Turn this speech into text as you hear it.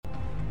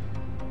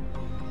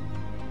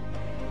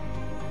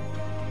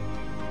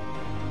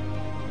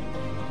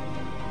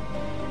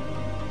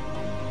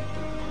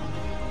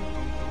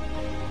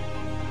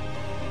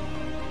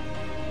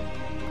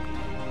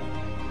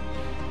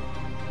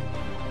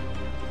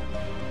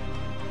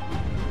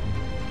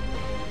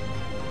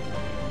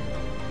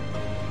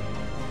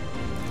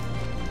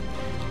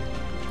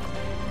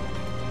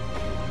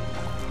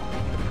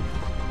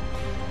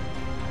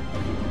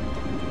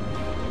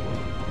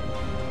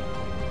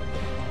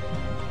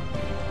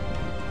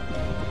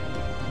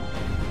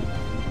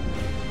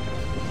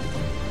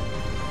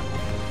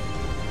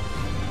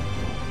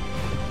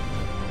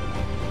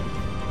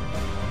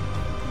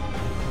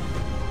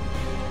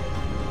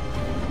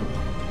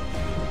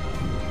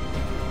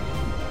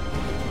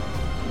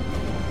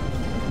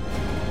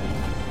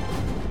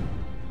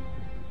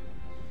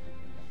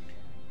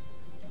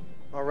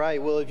All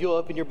right, well, if you'll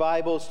open your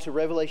Bibles to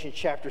Revelation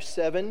chapter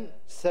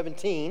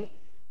 17,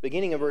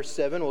 beginning of verse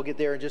 7, we'll get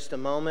there in just a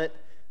moment.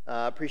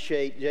 I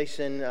appreciate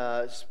Jason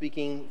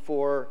speaking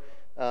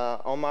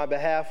on my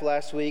behalf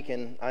last week,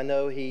 and I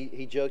know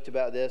he joked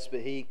about this,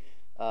 but he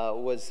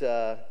I'm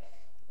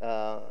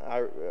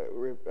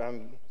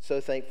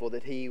so thankful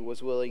that he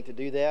was willing to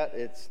do that.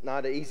 It's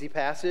not an easy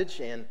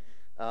passage, and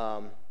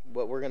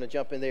but we're going to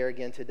jump in there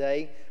again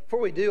today. Before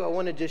we do, I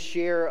want to just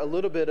share a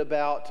little bit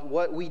about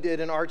what we did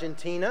in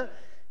Argentina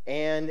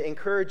and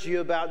encourage you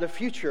about the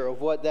future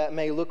of what that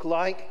may look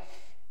like.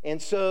 And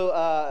so,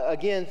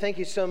 again, thank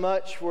you so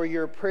much for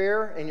your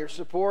prayer and your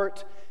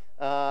support.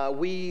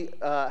 We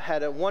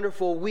had a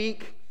wonderful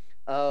week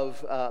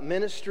of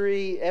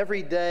ministry.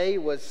 Every day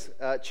was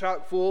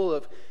chock full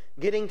of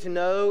getting to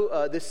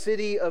know the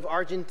city of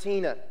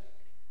Argentina.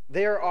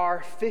 There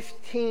are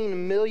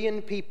 15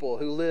 million people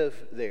who live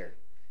there.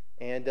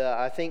 And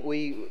I think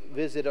we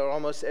visited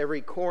almost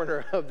every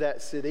corner of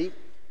that city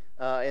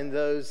in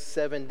those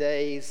 7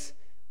 days.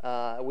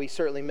 We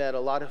certainly met a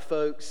lot of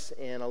folks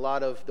and a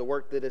lot of the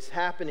work that is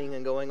happening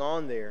and going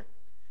on there.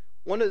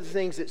 One of the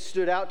things that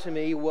stood out to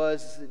me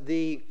was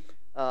the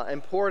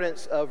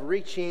importance of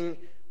reaching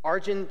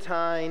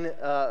Argentine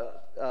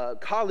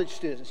college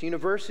students,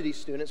 university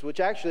students,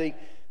 which actually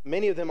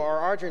many of them are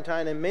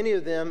Argentine and many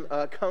of them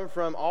come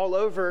from all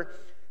over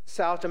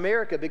South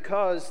America,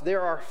 because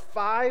there are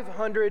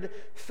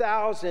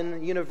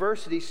 500,000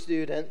 university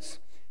students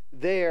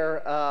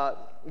there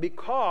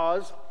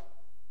because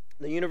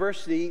the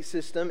university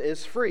system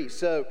is free.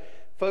 So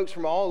folks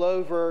from all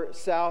over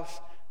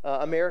South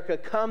America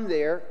come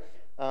there,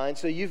 and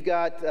so you've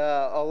got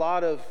a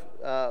lot of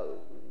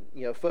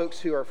folks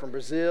who are from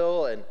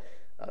Brazil and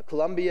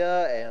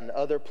Colombia and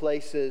other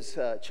places,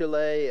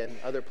 Chile and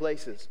other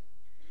places.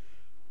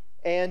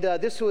 And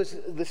this was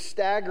the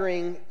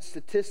staggering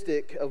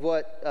statistic of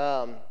what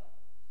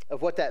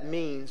that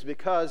means,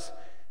 because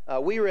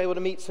we were able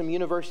to meet some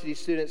university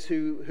students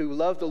who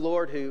love the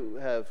Lord, who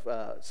have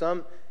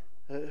some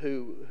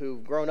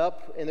who've grown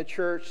up in the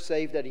church,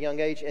 saved at a young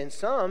age, and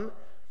some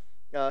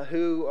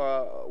who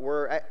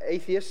were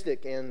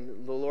atheistic,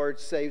 and the Lord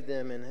saved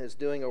them and is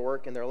doing a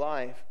work in their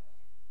life.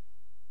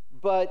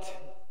 But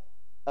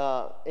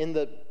in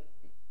the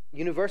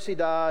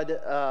Universidad,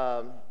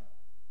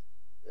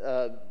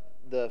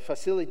 the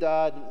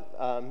Facilidad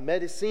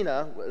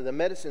Medicina, the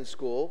medicine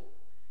school,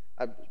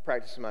 I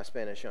practiced my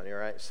Spanish on you,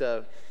 right?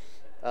 So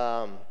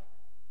I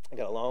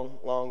got a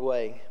long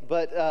way.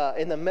 But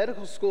in the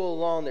medical school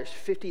alone, there's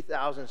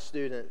 50,000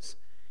 students.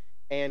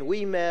 And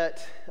we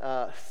met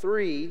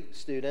 3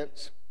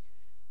 students.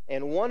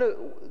 And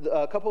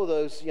a couple of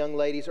those young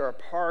ladies are a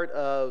part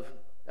of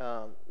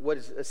what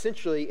is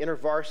essentially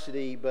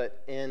InterVarsity,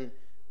 but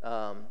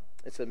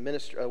it's a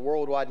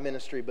worldwide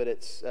ministry, but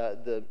it's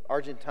the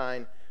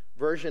Argentine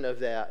version of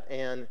that.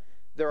 And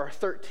there are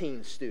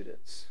 13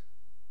 students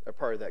that are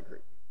part of that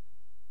group.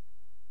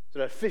 So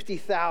there are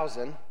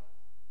 50,000,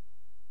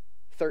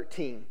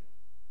 13.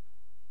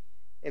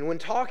 And when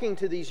talking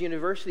to these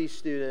university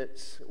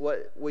students,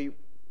 what we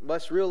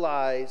must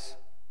realize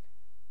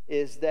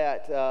is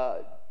that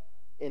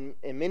in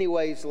many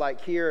ways,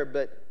 like here,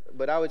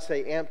 but I would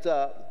say amped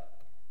up,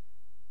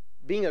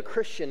 being a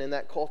Christian in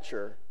that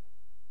culture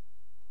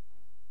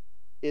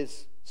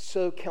is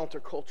so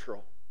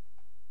countercultural.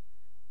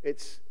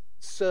 It's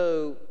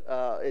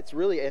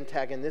really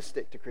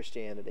antagonistic to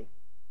Christianity.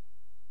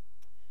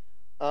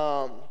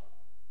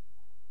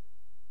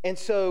 And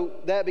so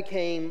that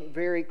became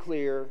very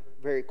clear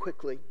very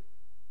quickly.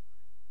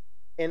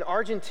 In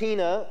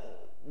Argentina,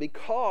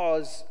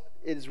 because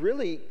it is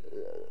really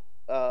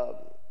a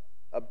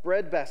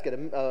breadbasket,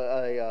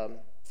 a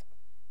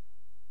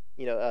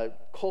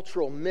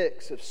cultural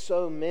mix of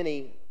so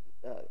many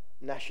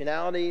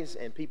nationalities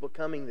and people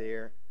coming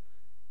there,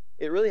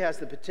 it really has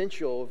the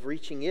potential of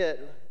reaching it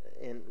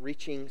and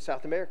reaching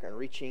South America and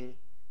reaching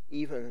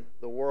even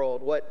the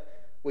world. What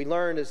we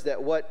learned is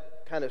that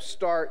what kind of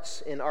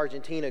starts in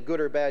Argentina, good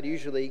or bad,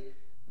 usually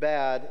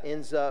bad,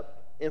 ends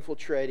up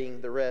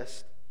infiltrating the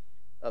rest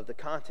of the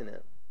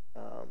continent.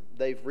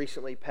 They've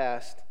recently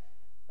passed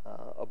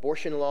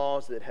abortion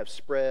laws that have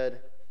spread.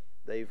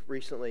 They've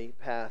recently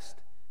passed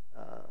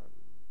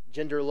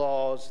gender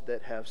laws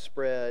that have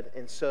spread.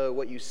 And so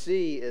what you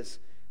see is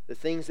the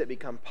things that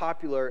become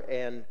popular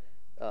and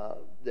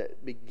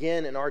that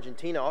begin in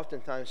Argentina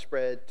oftentimes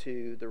spread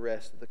to the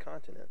rest of the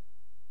continent.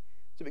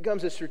 So it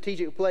becomes a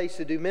strategic place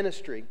to do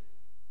ministry.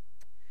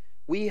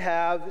 We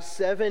have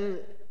 7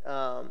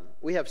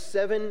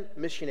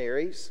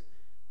 missionaries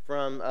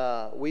from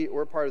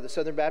we're part of the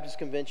Southern Baptist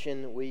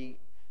Convention.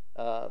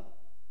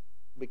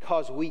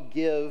 Because we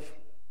give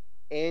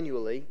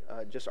annually,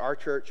 just our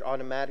church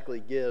automatically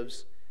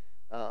gives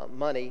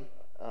money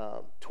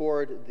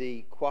toward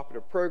the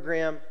cooperative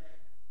program.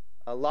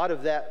 A lot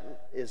of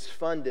that is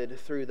funded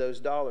through those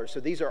dollars. So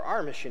these are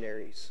our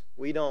missionaries.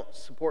 We don't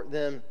support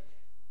them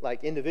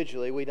like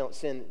individually. We don't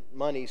send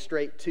money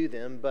straight to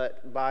them,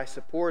 but by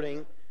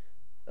supporting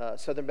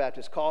Southern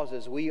Baptist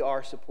Causes, we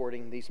are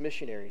supporting these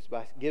missionaries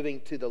by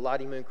giving to the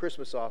Lottie Moon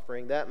Christmas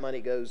offering. That money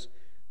goes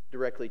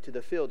directly to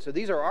the field. So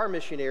these are our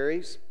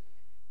missionaries,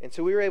 and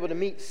so we were able to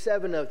meet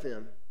 7 of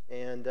them.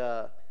 And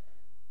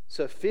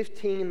so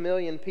 15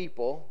 million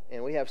people,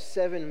 and we have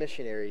 7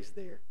 missionaries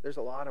there. There's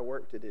a lot of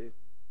work to do.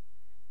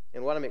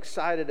 And what I'm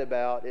excited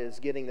about is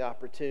getting the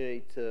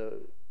opportunity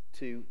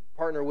to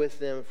partner with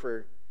them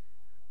for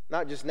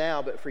not just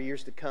now, but for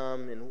years to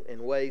come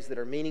in ways that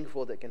are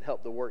meaningful, that can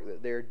help the work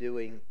that they're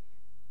doing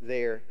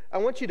there. I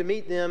want you to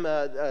meet them.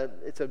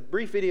 It's a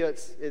brief video.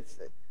 It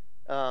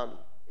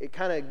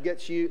kind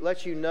of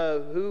lets you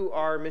know who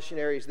our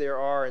missionaries there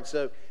are. And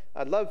so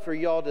I'd love for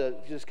y'all to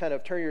just kind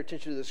of turn your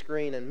attention to the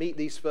screen and meet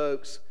these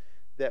folks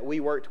that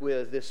we worked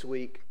with this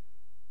week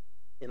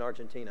in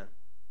Argentina.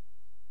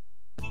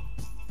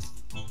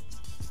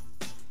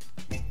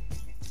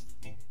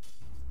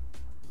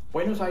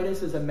 Buenos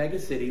Aires is a mega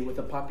city with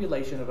a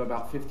population of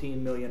about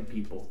 15 million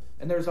people.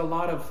 And there's a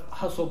lot of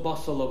hustle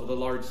bustle over the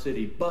large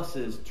city.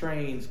 Buses,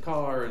 trains,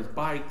 cars,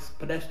 bikes,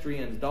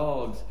 pedestrians,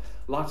 dogs,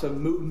 lots of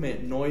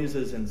movement,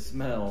 noises, and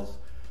smells.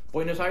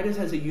 Buenos Aires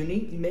has a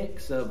unique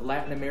mix of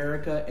Latin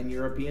America and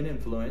European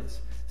influence,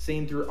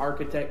 seen through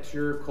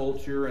architecture,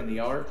 culture, and the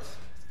arts.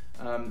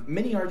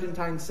 Many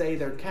Argentines say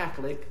they're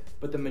Catholic,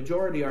 but the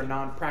majority are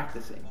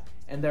non-practicing,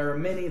 and there are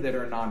many that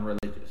are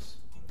non-religious.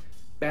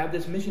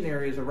 Baptist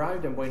missionaries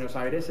arrived in Buenos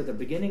Aires at the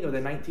beginning of the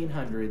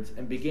 1900s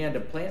and began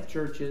to plant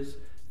churches,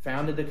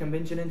 founded the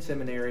convention and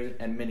seminary,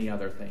 and many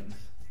other things.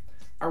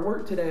 Our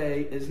work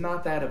today is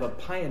not that of a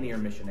pioneer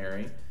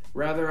missionary.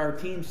 Rather, our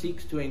team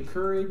seeks to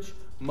encourage,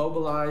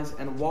 mobilize,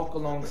 and walk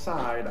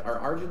alongside our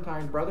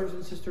Argentine brothers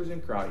and sisters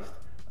in Christ,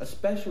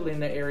 especially in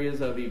the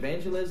areas of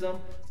evangelism,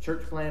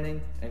 church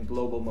planting, and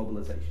global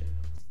mobilization.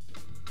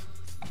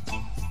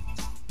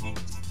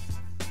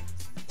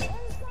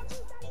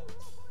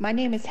 My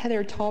name is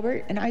Heather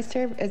Talbert, and I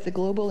serve as the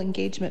Global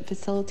Engagement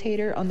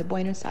Facilitator on the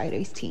Buenos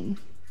Aires team.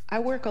 I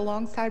work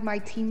alongside my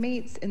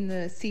teammates in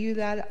the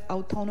Ciudad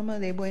Autónoma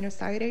de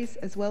Buenos Aires,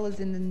 as well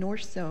as in the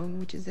North Zone,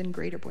 which is in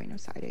Greater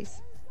Buenos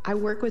Aires. I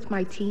work with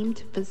my team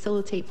to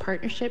facilitate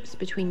partnerships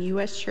between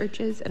U.S.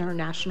 churches and our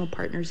national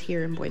partners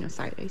here in Buenos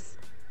Aires.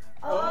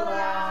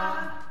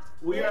 Hola!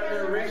 We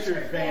are the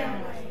Richard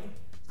family.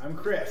 I'm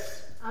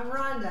Chris. I'm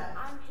Rhonda.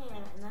 I'm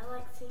Hannah, and I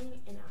like singing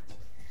and art.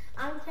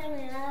 I'm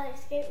Kelly, and I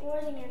like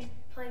skateboarding and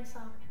playing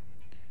soccer.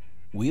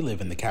 We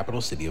live in the capital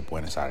city of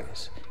Buenos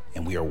Aires,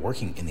 and we are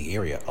working in the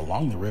area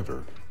along the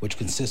river, which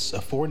consists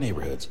of 4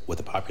 neighborhoods with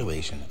a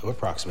population of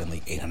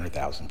approximately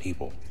 800,000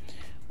 people.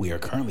 We are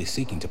currently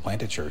seeking to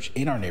plant a church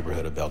in our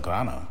neighborhood of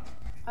Belgrano.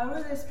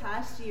 Over this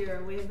past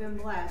year, we have been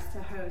blessed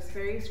to host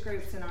various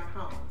groups in our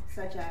home,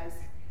 such as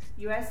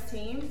U.S.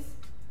 teams,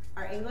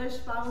 our English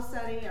Bible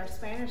study, our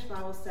Spanish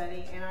Bible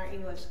study, and our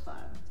English club.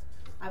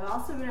 I've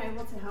also been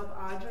able to help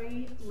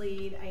Audrey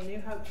lead a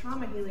New Hope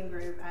trauma healing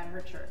group at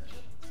her church.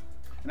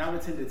 And I've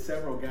attended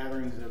several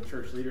gatherings of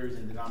church leaders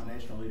and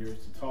denominational leaders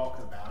to talk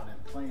about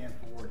and plan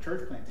for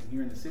church planting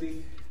here in the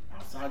city,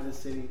 outside of the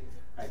city.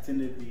 I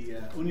attended the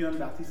Unión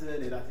Bautista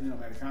de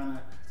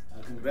Latinoamericana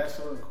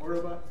Congreso in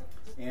Cordoba,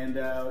 and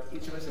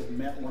each of us have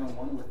met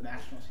one-on-one with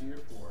nationals here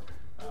for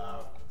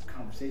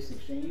conversation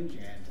exchange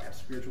and to have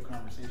spiritual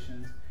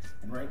conversations.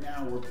 And right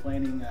now we're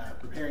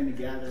preparing to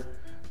gather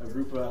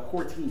a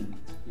core team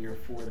here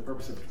for the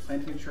purpose of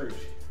planting a church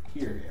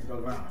here in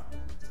Belgrano.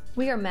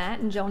 We are Matt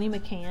and Joni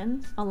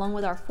McCann. Along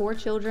with our 4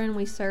 children,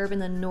 we serve in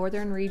the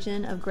northern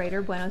region of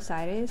Greater Buenos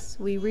Aires.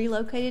 We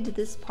relocated to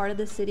this part of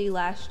the city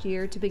last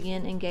year to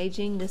begin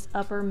engaging this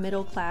upper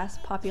middle class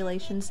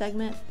population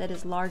segment that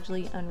is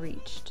largely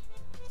unreached.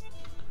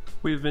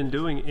 We've been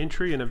doing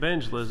entry and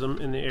evangelism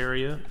in the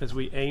area as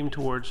we aim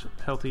towards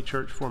healthy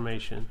church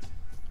formation.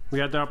 We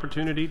had the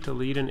opportunity to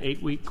lead an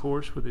 8-week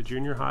course with the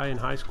junior high and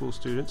high school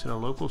students in a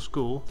local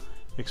school,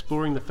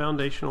 exploring the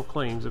foundational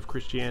claims of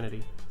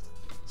Christianity.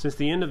 Since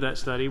the end of that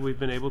study, we've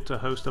been able to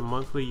host a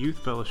monthly youth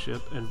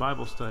fellowship and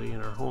Bible study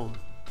in our home.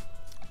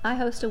 I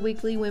host a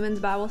weekly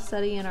women's Bible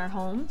study in our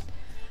home.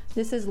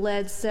 This has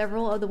led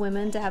several of the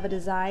women to have a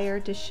desire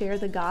to share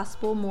the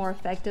gospel more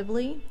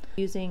effectively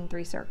using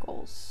 3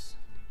 circles.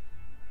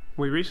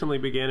 We recently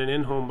began an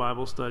in-home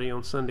Bible study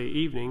on Sunday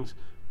evenings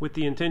with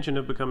the intention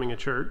of becoming a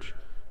church.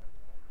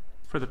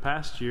 For the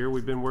past year,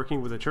 we've been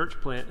working with a church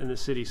plant in the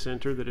city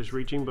center that is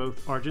reaching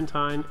both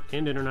Argentine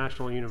and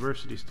international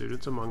university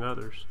students, among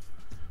others.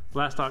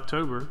 Last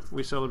October,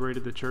 we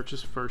celebrated the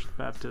church's first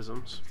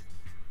baptisms.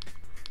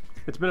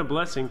 It's been a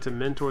blessing to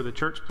mentor the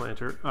church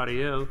planter,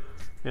 Ariel.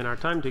 In our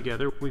time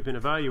together, we've been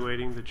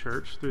evaluating the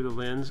church through the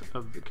lens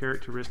of the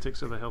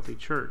characteristics of a healthy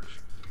church.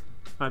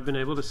 I've been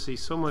able to see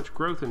so much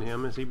growth in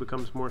him as he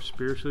becomes more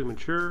spiritually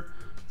mature,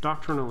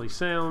 doctrinally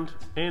sound,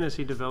 and as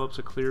he develops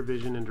a clear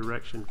vision and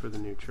direction for the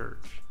new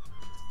church.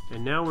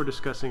 And now we're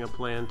discussing a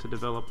plan to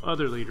develop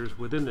other leaders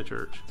within the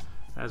church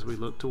as we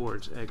look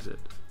towards exit.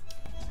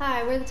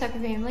 Hi, we're the Tucker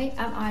family.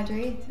 I'm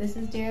Audrey, this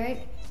is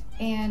Derek,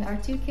 and our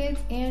 2 kids,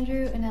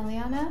 Andrew and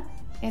Eliana,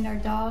 and our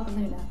dog,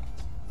 Luna.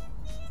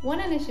 One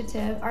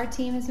initiative our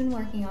team has been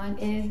working on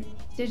is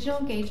digital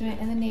engagement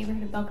in the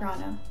neighborhood of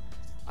Belgrano.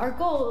 Our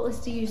goal is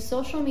to use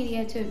social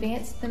media to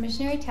advance the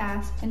missionary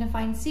task and to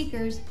find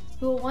seekers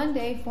who will one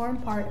day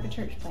form part of a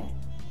church plant.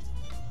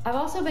 I've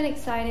also been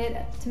excited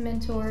to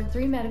mentor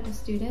 3 medical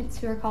students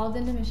who are called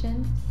into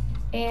missions,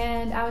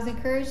 and I was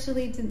encouraged to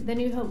lead the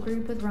New Hope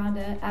group with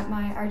Rhonda at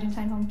my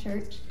Argentine home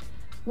church.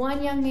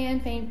 1 young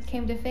man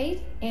came to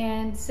faith,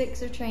 and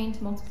 6 are trained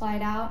to multiply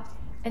it out,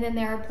 and then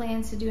there are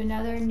plans to do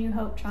another New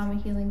Hope trauma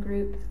healing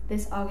group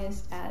this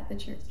August at the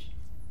church.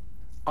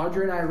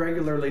 Audrey and I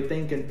regularly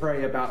think and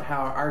pray about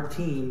how our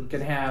team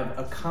can have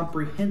a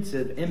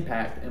comprehensive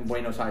impact in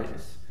Buenos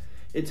Aires.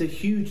 It's a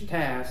huge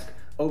task,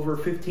 over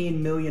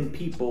 15 million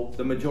people,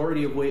 the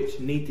majority of which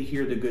need to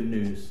hear the good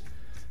news.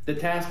 The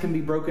task can be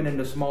broken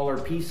into smaller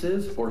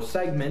pieces or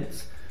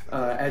segments,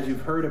 as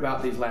you've heard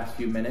about these last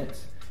few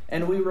minutes,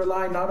 and we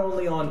rely not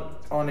only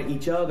on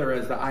each other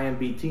as the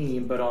IMB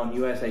team, but on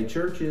USA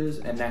churches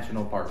and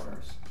national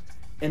partners.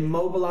 In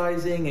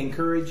mobilizing,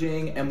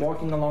 encouraging, and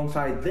walking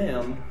alongside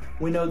them,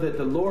 we know that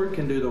the Lord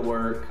can do the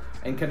work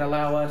and can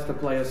allow us to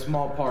play a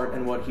small part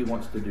in what He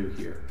wants to do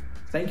here.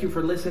 Thank you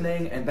for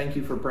listening, and thank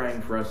you for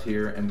praying for us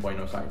here in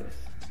Buenos Aires.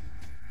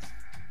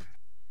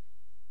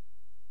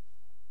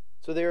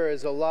 So there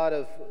is a lot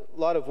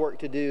of work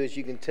to do, as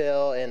you can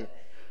tell, and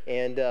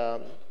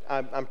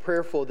I'm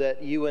prayerful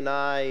that you and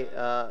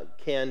I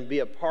can be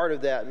a part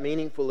of that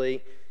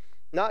meaningfully.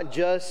 Not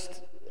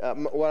just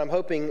what I'm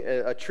hoping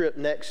a trip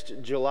next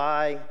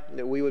July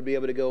that we would be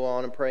able to go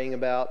on and praying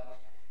about,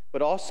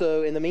 but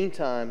also in the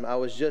meantime, I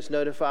was just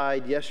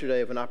notified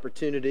yesterday of an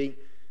opportunity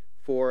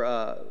for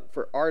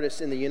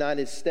artists in the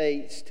United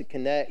States to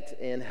connect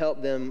and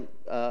help them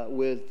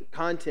with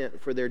content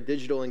for their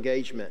digital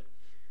engagement,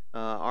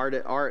 art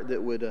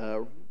that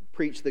would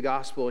preach the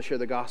gospel and share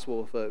the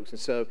gospel with folks. And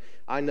so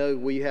I know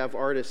we have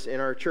artists in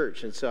our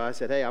church, and so I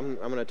said, hey, I'm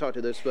going to talk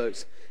to those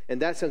folks,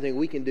 and that's something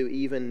we can do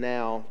even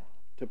now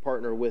to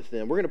partner with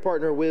them. We're going to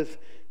partner with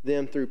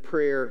them through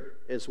prayer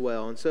as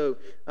well. And so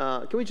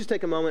can we just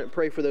take a moment and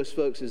pray for those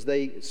folks as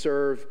they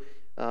serve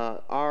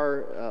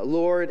our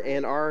Lord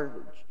and our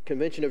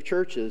Convention of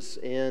Churches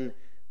in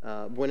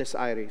Buenos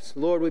Aires.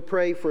 Lord, we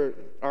pray for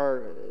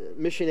our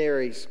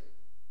missionaries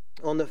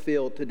on the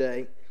field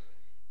today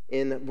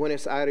in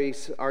Buenos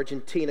Aires,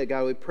 Argentina.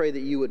 God, we pray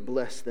that you would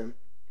bless them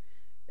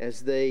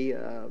as they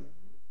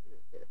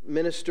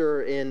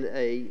minister in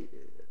a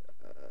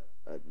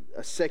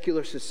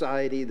secular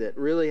society that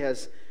really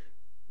has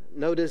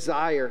no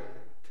desire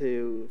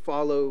to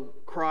follow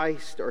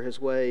Christ or his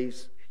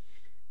ways.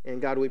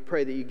 And God, we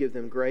pray that you give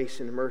them grace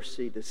and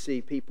mercy to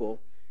see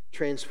people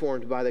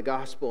transformed by the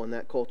gospel in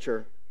that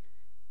culture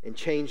and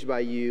changed by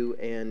you,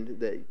 and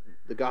that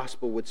the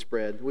gospel would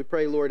spread. We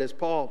pray, Lord, as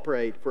Paul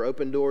prayed for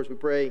open doors, we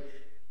pray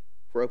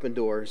for open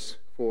doors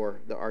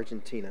for the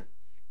Argentina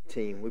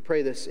team. We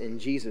pray this in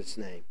Jesus'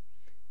 name.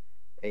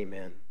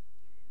 Amen.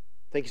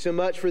 Thank you so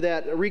much for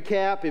that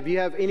recap. If you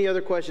have any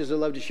other questions I'd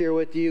love to share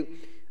with you,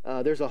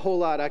 there's a whole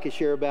lot I could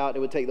share about. It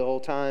would take the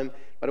whole time,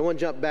 but I want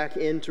to jump back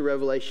into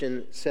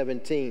Revelation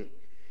 17.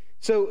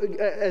 So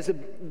as a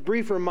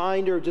brief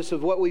reminder just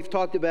of what we've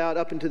talked about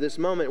up until this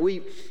moment,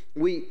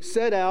 we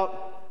set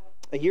out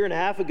a year and a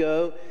half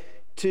ago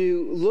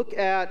to look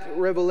at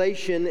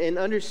Revelation and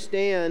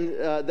understand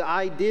the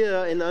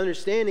idea and the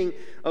understanding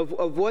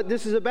of what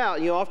this is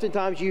about. You know,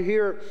 oftentimes you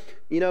hear,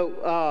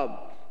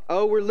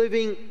 we're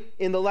living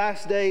in the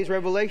last days.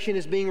 Revelation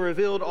is being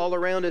revealed all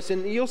around us.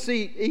 And you'll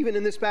see even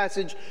in this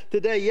passage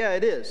today, yeah,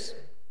 it is.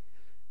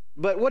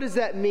 But what does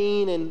that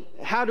mean, and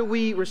how do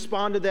we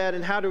respond to that,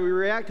 and how do we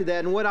react to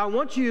that? And what I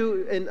want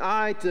you and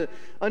I to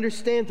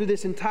understand through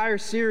this entire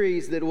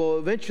series that will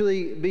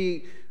eventually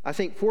be, I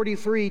think,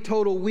 43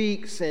 total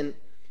weeks, and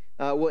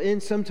will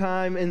end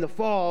sometime in the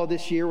fall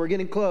this year. We're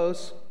getting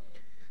close.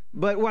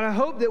 But what I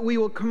hope that we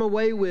will come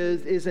away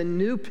with is a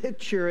new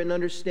picture and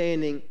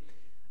understanding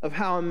of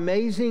how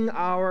amazing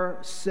our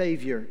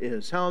Savior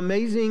is, how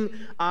amazing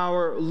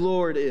our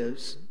Lord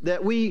is,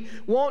 that we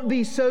won't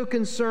be so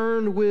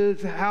concerned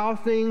with how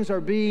things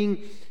are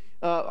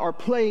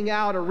playing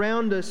out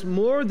around us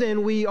more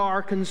than we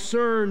are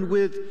concerned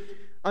with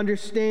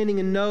understanding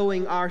and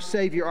knowing our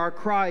Savior, our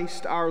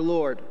Christ, our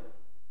Lord.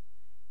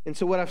 And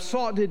so what I've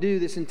sought to do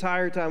this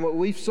entire time, what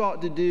we've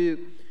sought to do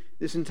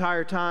this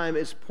entire time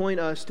is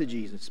point us to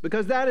Jesus,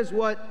 because that is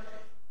what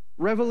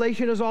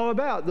Revelation is all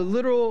about. The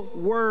literal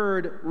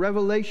word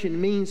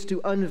revelation means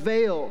to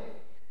unveil.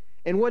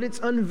 And what it's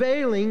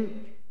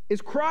unveiling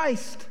is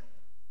Christ.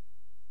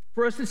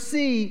 For us to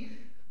see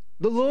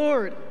the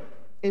Lord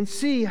and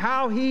see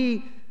how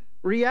he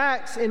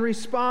reacts and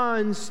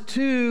responds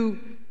to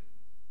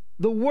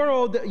the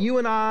world that you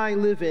and I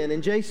live in.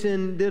 And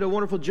Jason did a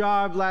wonderful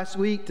job last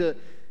week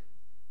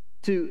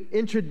to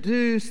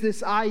introduce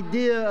this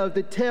idea of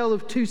the tale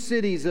of two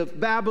cities, of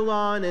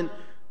Babylon and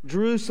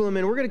Jerusalem.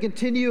 And we're going to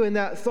continue in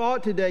that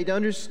thought today to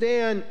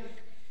understand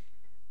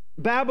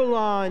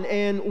Babylon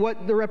and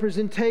what the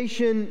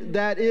representation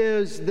that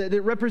is, that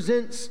it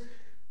represents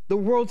the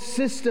world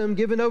system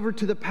given over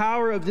to the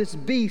power of this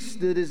beast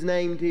that is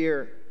named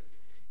here.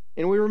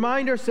 And we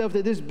remind ourselves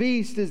that this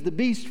beast is the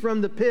beast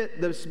from the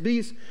pit, the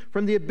beast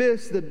from the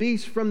abyss, the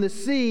beast from the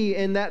sea,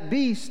 and that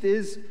beast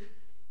is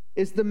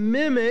the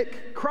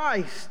mimic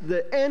Christ,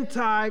 the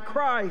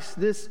anti-Christ.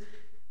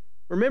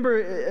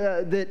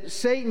 Remember that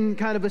Satan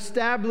kind of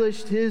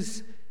established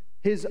his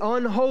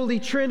unholy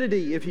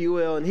trinity, if you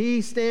will, and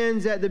he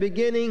stands at the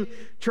beginning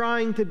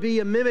trying to be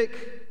a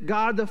mimic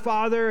God the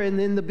Father, and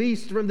then the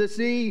beast from the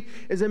sea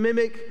is a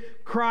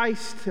mimic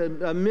Christ,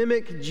 a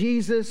mimic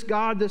Jesus,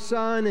 God the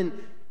Son,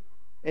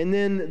 and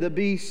then the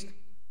beast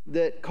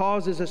that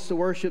causes us to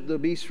worship, the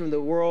beast from the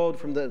world,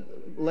 from the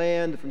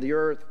land, from the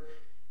earth,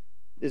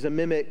 is a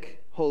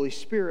mimic Holy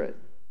Spirit.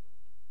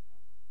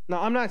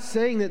 Now, I'm not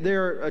saying that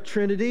they're a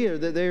trinity or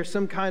that they're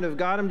some kind of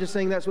God. I'm just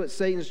saying that's what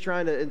Satan's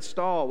trying to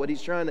install, what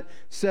he's trying to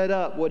set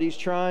up, what he's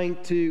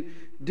trying to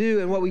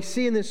do. And what we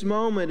see in this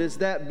moment is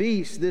that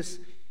beast, this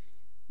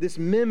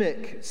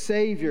mimic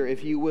Savior,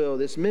 if you will,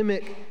 this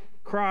mimic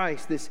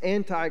Christ, this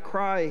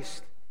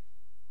anti-Christ,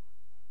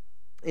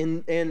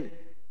 and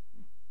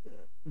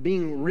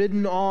being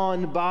ridden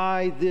on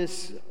by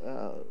this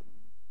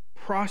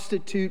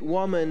prostitute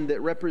woman that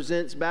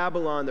represents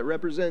Babylon, that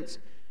represents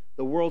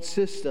the world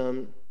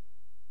system,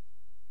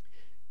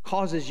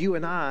 causes you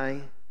and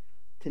I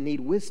to need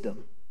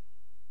wisdom.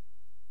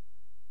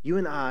 You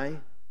and I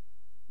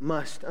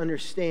must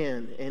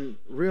understand and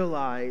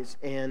realize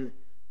and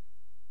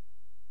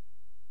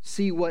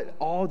see what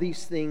all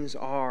these things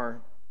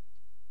are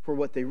for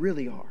what they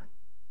really are.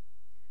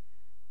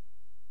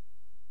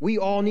 We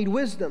all need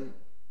wisdom.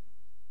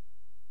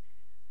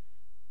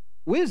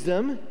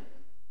 Wisdom,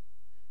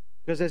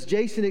 because as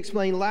Jason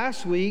explained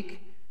last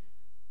week,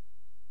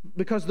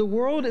 because the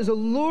world is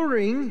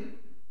alluring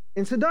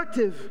and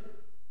seductive.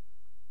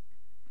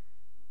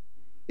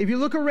 If you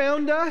look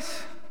around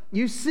us,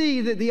 you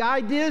see that the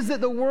ideas that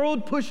the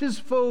world pushes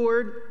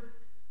forward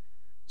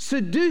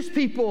seduce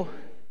people.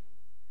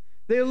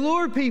 They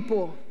allure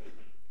people.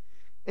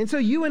 And so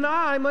you and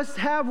I must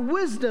have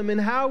wisdom in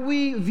how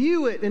we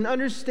view it and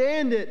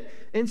understand it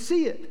and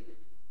see it.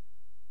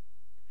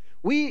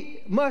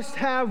 We must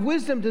have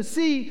wisdom to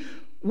see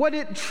what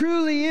it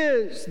truly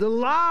is, the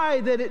lie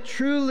that it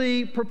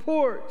truly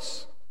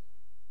purports,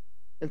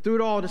 and through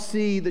it all to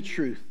see the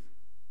truth.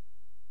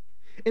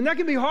 And that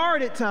can be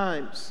hard at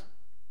times.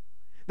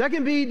 That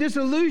can be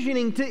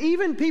disillusioning to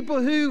even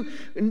people who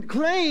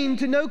claim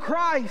to know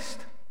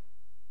Christ,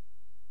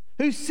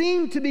 who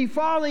seem to be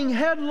falling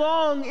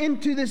headlong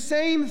into the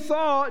same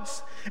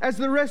thoughts as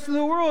the rest of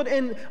the world.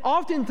 And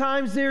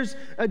oftentimes there's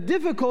a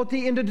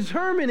difficulty in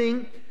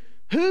determining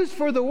who's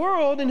for the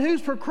world and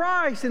who's for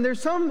Christ. And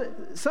there's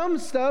some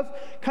stuff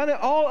kind of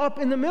all up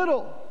in the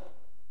middle.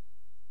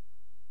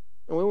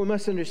 And what we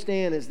must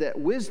understand is that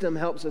wisdom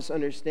helps us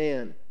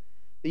understand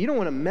that you don't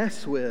want to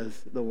mess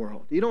with the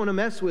world. You don't want to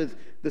mess with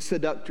the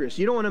seductress.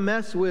 You don't want to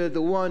mess with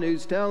the one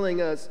who's telling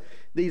us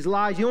these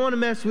lies. You don't want to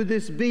mess with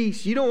this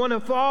beast. You don't want to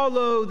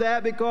follow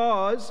that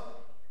because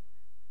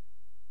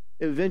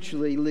it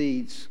eventually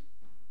leads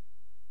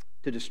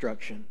to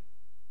destruction.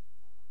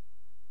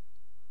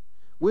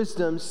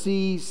 Wisdom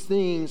sees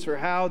things for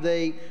how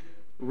they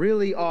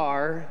really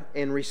are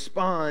and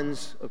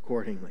responds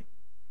accordingly.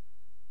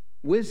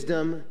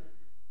 Wisdom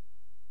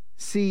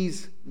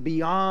sees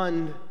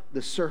beyond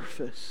the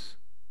surface.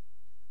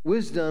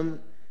 Wisdom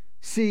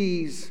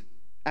sees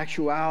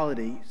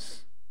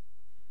actualities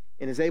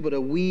and is able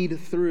to weed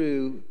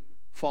through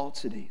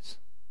falsities.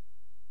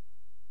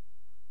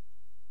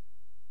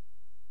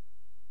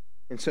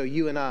 And so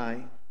you and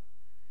I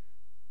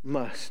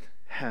must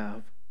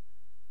have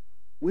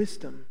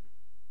wisdom.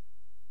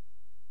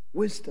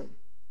 Wisdom.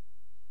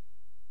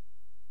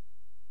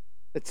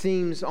 It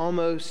seems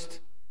almost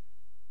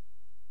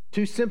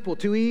too simple,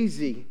 too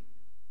easy.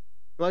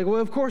 Like,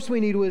 well, of course we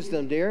need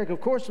wisdom, Derek. Of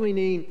course we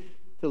need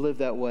to live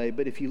that way.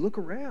 But if you look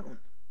around,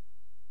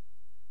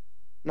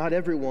 not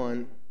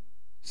everyone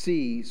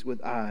sees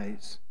with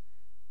eyes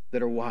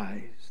that are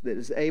wise, that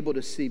is able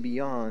to see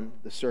beyond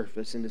the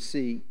surface and to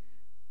see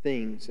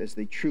things as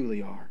they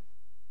truly are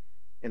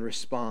and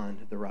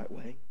respond the right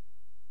way.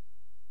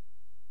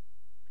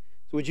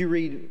 So would you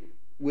read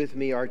with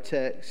me our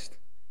text?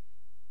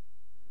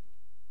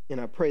 And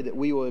I pray that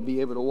we will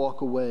be able to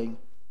walk away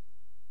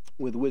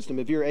with wisdom.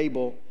 If you're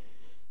able,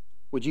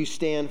 would you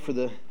stand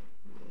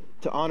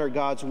to honor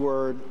God's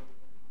word?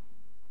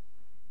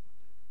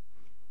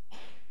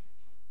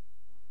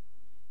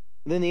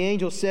 Then the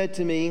angel said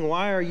to me,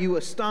 "Why are you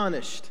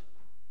astonished?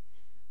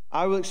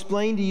 I will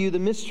explain to you the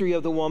mystery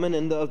of the woman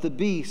and of the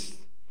beast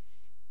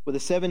with the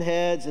 7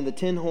 heads and the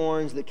 10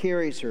 horns that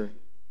carries her.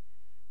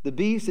 The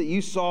beast that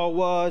you saw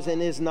was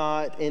and is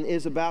not and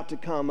is about to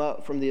come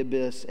up from the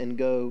abyss and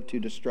go to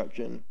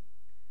destruction.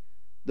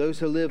 Those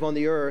who live on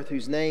the earth,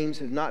 whose names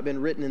have not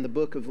been written in the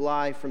book of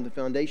life from the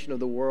foundation of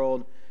the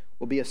world,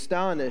 will be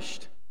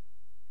astonished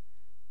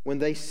when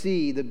they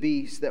see the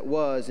beast that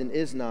was and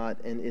is not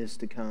and is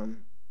to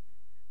come.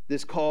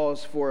 This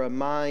calls for a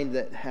mind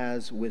that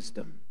has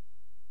wisdom.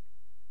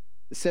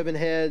 The 7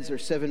 heads are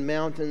 7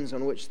 mountains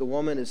on which the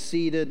woman is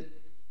seated.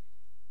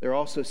 There are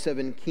also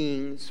 7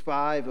 kings.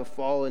 5 have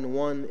fallen,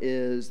 1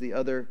 is, the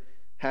other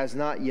has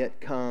not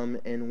yet come,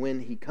 and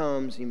when he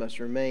comes, he must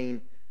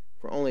remain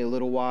for only a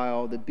little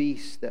while. The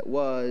beast that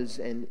was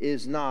and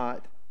is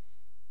not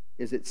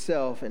is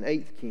itself an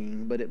 8th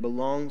king, but it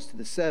belongs to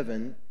the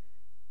 7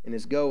 and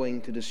is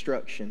going to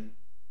destruction.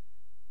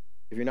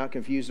 If you're not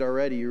confused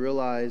already, you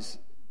realize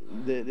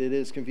that it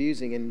is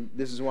confusing, and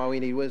this is why we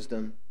need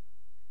wisdom.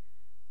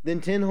 Then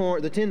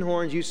the 10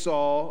 horns you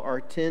saw are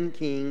 10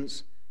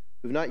 kings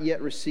who have not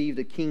yet received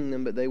a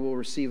kingdom, but they will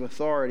receive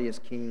authority as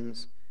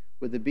kings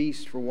with the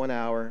beast for 1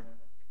 hour.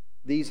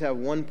 These have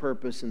one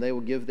purpose, and they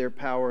will give their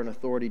power and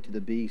authority to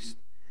the beast.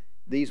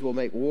 These will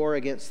make war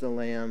against the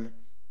Lamb,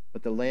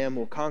 but the Lamb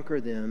will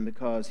conquer them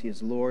because he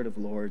is Lord of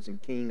lords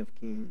and King of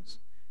kings.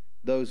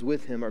 Those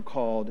with him are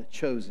called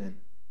chosen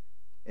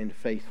and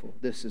faithful.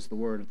 This is the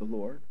word of the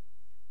Lord.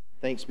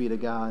 Thanks be to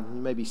God.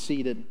 You may be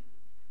seated.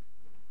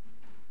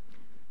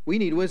 We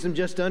need wisdom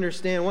just to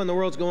understand what in the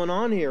world's going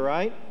on here,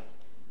 right?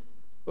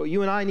 But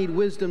you and I need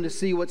wisdom to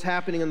see what's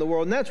happening in the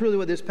world. And that's really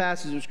what this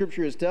passage of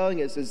Scripture is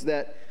telling us, is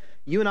that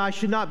you and I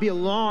should not be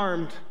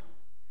alarmed.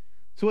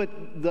 It's what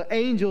the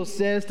angel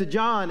says to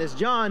John, as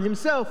John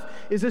himself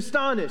is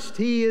astonished.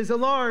 He is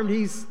alarmed.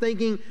 He's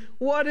thinking,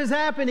 what is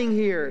happening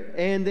here?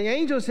 And the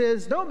angel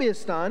says, don't be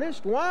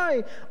astonished.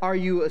 Why are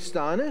you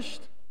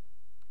astonished?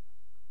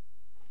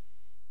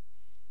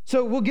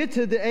 So we'll get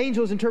to the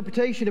angel's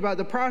interpretation about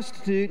the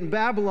prostitute in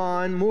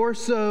Babylon more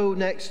so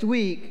next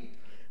week.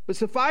 But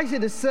suffice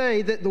it to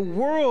say that the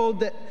world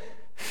that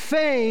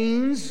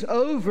feigns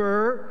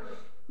over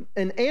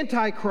an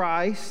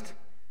antichrist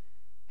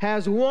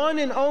has one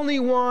and only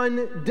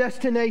one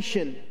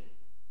destination.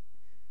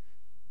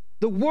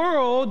 The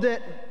world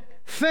that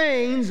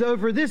feigns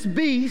over this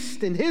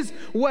beast and his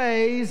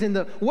ways and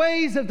the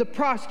ways of the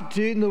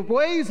prostitute and the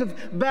ways of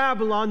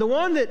Babylon, the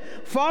one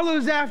that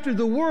follows after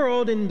the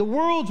world and the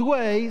world's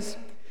ways,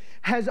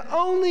 has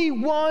only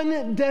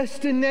one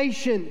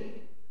destination.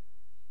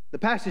 The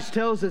passage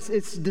tells us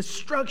it's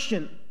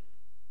destruction.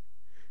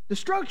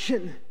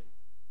 Destruction.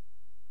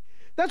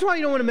 That's why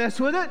you don't want to mess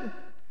with it.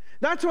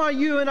 That's why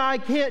you and I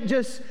can't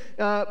just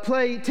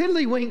play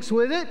tiddlywinks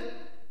with it,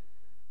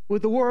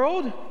 with the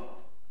world.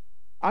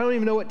 I don't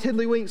even know what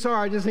tiddlywinks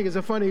are. I just think it's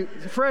a funny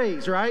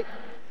phrase, right?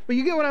 But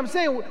you get what I'm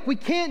saying. We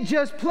can't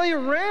just play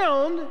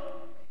around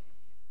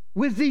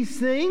with these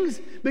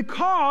things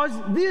because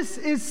this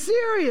is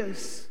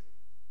serious.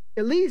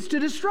 It leads to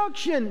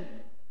destruction.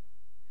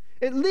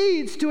 It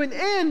leads to an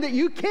end that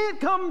you can't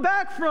come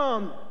back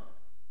from.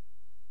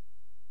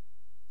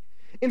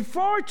 And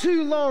far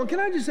too long, can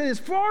I just say this?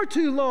 Far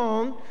too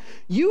long,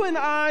 you and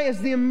I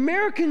as the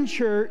American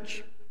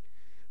church,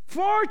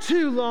 far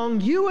too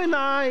long, you and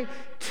I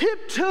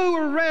tiptoe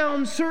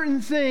around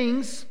certain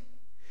things,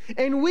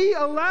 and we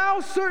allow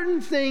certain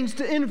things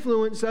to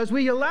influence us.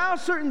 We allow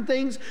certain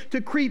things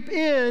to creep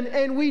in,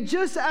 and we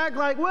just act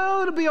like,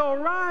 well, it'll be all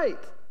right.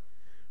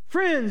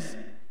 Friends,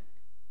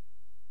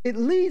 it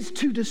leads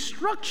to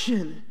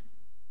destruction.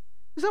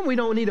 This is something we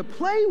don't need to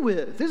play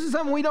with. This is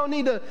something we don't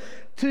need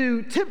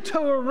to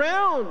tiptoe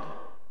around.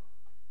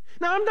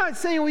 Now, I'm not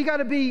saying we got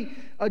to be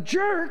a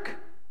jerk.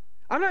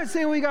 I'm not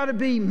saying we got to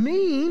be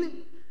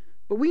mean,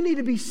 but we need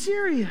to be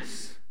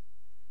serious,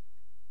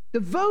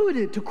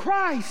 devoted to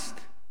Christ.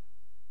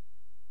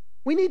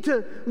 We need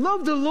to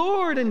love the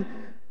Lord and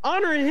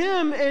honor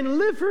Him and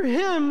live for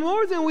Him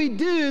more than we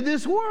do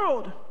this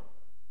world.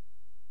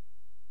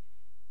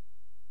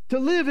 To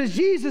live as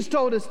Jesus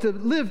told us to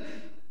live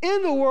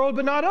in the world,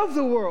 but not of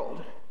the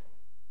world.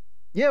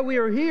 Yeah, we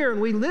are here and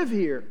we live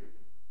here.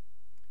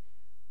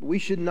 But we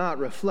should not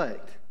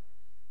reflect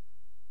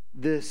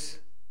this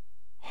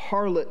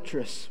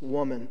harlotrous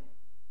woman,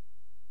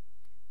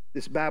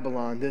 this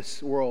Babylon,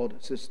 this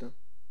world system.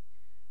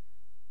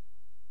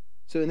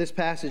 So in this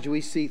passage,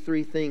 we see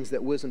 3 things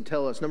that wisdom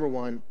tells us. Number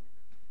 1,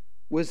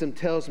 wisdom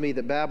tells me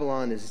that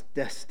Babylon is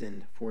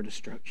destined for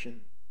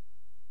destruction.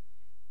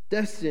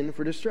 Destined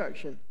for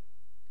destruction.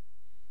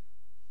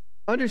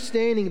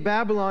 Understanding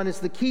Babylon is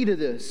the key to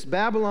this.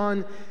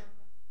 Babylon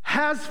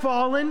has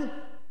fallen,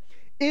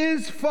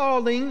 is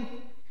falling,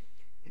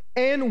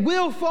 and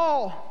will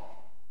fall.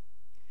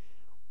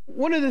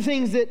 One of the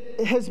things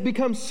that has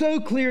become so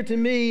clear to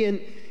me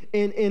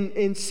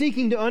in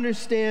seeking to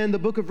understand the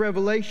book of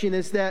Revelation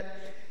is that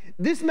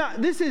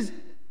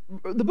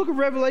the book of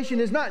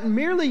Revelation is not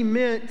merely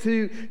meant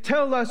to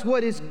tell us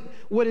what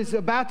is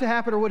about to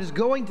happen or what is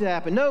going to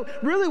happen. No,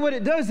 really what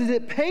it does is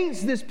it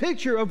paints this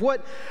picture of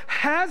what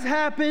has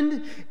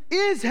happened,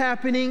 is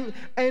happening,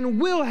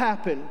 and will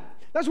happen.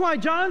 That's why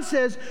John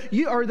says,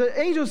 the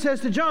angel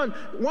says to John,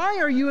 why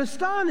are you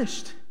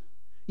astonished?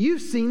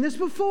 You've seen this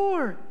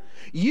before.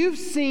 You've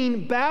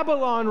seen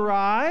Babylon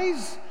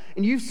rise,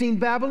 and you've seen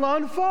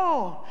Babylon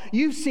fall.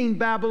 You've seen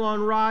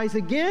Babylon rise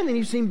again, and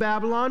you've seen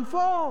Babylon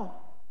fall.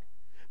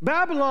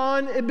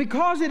 Babylon,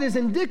 because it is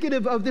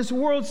indicative of this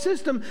world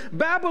system,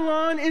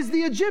 Babylon is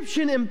the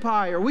Egyptian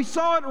empire. We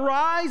saw it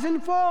rise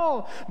and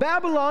fall.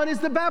 Babylon is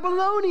the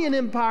Babylonian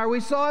empire. We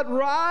saw it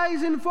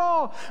rise and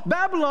fall.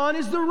 Babylon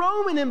is the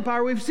Roman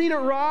empire. We've seen it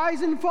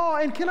rise and fall.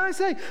 And can I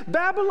say,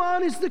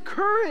 Babylon is the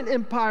current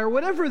empire,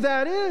 whatever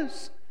that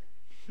is.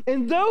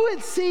 And though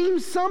it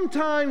seems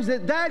sometimes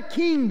that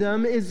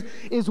kingdom is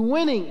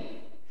winning,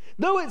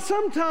 though it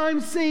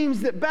sometimes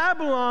seems that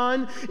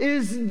Babylon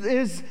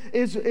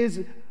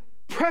is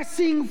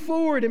pressing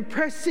forward and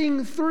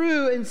pressing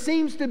through and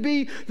seems to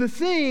be the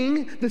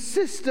thing, the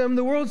system,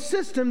 the world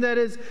system that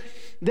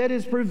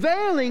is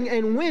prevailing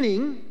and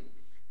winning,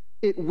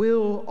 it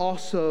will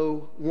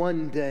also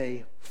one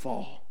day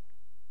fall.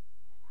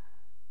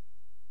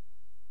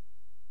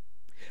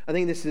 I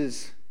think this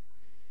is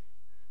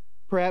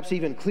perhaps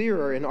even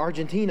clearer in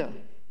Argentina,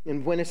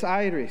 in Buenos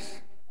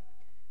Aires.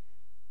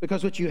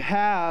 Because what you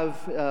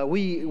have,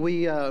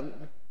 we are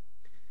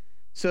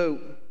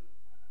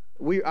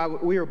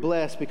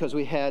blessed because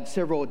we had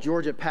several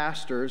Georgia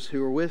pastors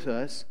who were with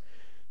us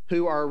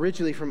who are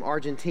originally from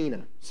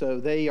Argentina. So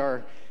they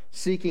are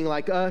seeking,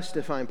 like us,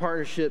 to find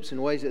partnerships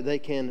and ways that they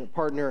can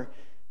partner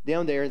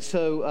down there. And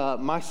so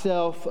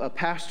myself, a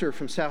pastor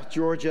from South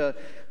Georgia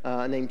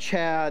named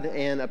Chad,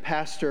 and a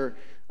pastor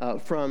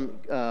from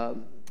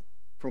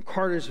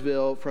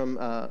Cartersville, from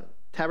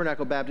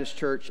Tabernacle Baptist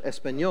Church,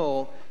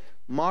 Espanol,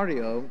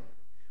 Mario,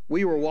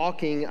 we were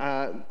walking,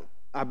 I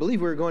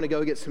believe we were going to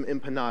go get some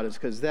empanadas,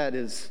 because that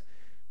is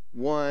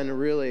one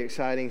really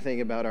exciting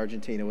thing about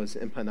Argentina was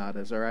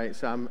empanadas, all right?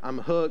 So I'm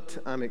hooked,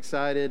 I'm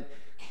excited.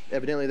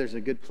 Evidently there's a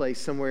good place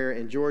somewhere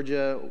in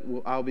Georgia.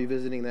 I'll be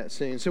visiting that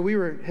soon. So we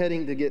were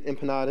heading to get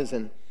empanadas,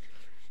 and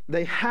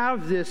they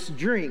have this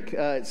drink.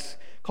 It's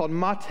called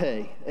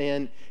mate,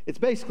 and it's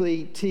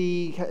basically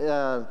tea.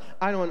 I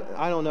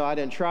don't know. I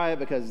didn't try it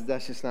because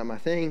that's just not my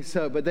thing.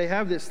 So, but they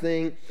have this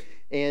thing,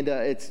 and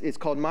it's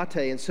called mate.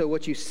 And so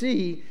what you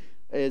see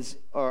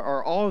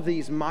are all of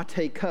these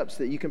mate cups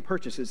that you can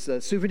purchase. It's a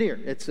souvenir.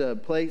 It's a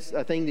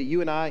thing that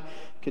you and I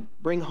could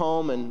bring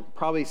home and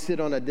probably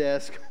sit on a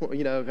desk,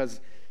 because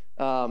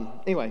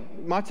anyway,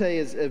 mate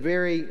is a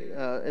very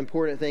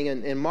important thing.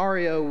 And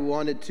Mario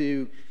wanted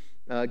to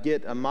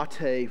get a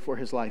mate for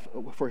his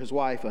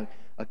wife,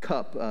 a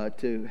cup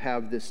to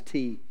have this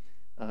tea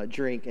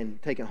drink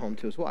and take it home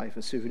to his wife,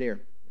 a souvenir.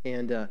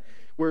 And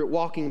we're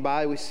walking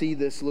by, we see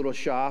this little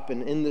shop,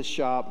 and in this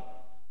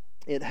shop,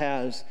 it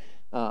has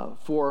 4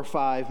 or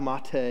 5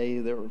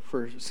 mate that are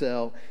for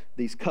sale.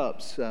 These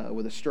cups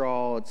with a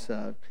straw. It's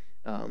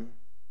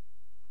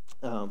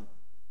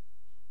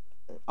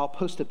I'll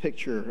post a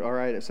picture, all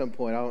right, at some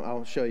point.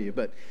 I'll show you.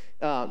 But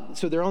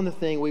so they're on the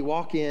thing. We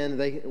walk in.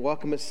 They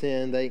welcome us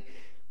in. They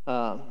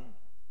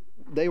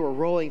were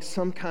rolling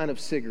some kind of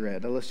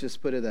cigarette. Let's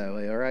just put it that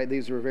way, all right?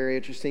 These were very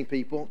interesting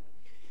people.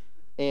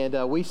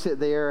 And we sit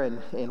there,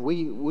 and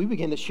we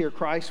begin to share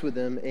Christ with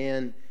them.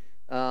 And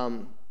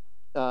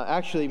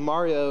actually,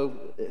 Mario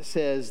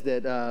says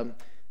that,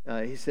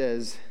 he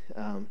says,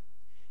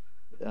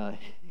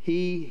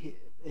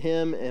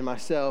 him and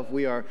myself,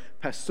 we are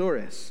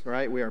pastores,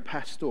 right? We are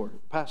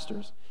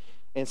pastors.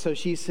 And so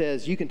she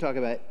says, you can talk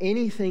about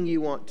anything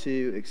you want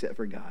to except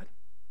for God.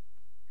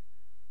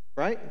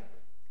 Right?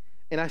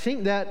 And I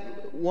think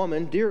that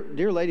woman,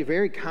 dear lady,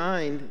 very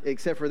kind,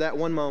 except for that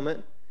one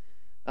moment.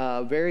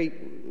 They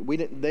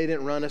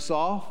didn't run us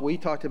off. We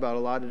talked about a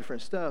lot of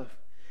different stuff.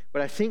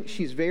 But I think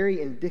she's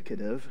very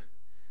indicative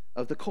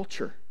of the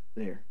culture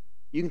there.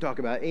 You can talk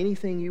about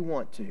anything you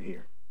want to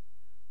here,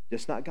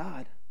 just not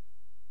God.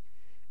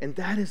 And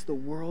that is the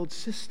world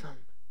system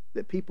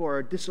that people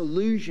are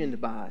disillusioned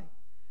by.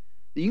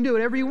 You can do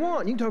whatever you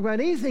want. You can talk about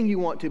anything you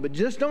want to, but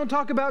just don't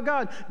talk about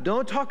God.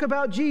 Don't talk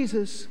about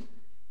Jesus.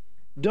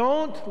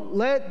 Don't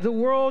let the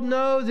world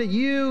know that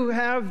you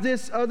have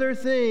this other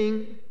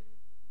thing.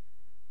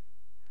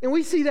 And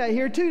we see that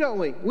here too, don't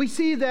we? We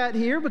see that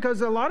here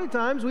because a lot of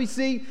times we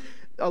see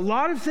a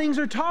lot of things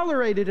are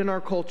tolerated in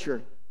our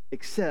culture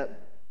except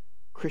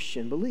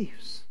Christian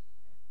beliefs.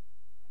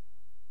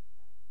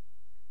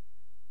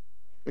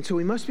 And so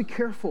we must be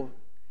careful.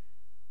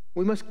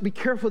 We must be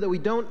careful that we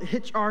don't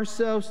hitch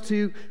ourselves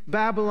to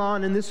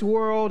Babylon and this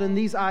world and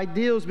these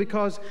ideals,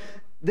 because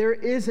there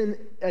is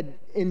a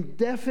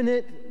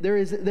definite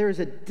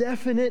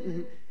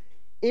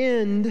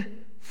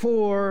end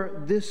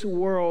for this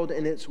world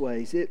and its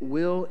ways. It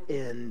will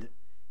end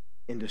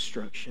in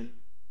destruction.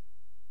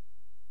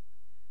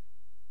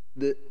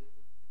 The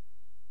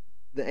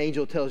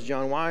angel tells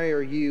John, "Why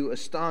are you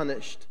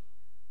astonished?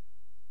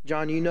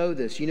 John, you know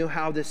this. You know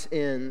how this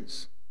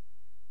ends.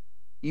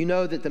 You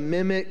know that the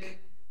mimic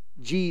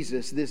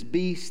Jesus, this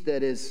beast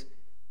that is,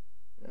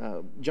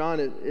 John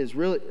is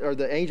really, or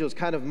the angel is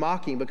kind of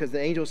mocking, because the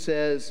angel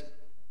says,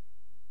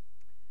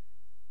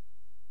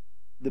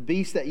 the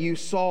beast that you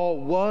saw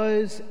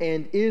was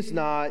and is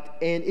not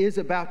and is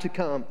about to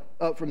come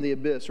up from the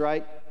abyss,"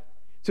 right?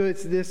 So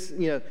it's this,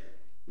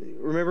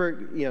 remember,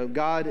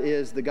 God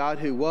is the God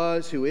who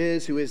was, who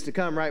is to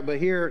come, right? But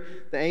here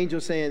the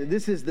angel saying,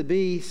 this is the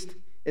beast,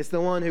 It's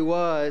the one who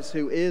was,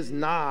 who is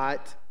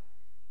not,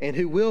 and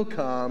who will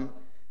come,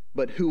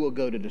 but who will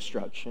go to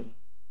destruction.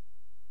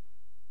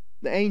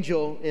 The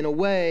angel, in a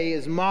way,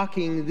 is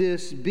mocking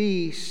this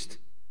beast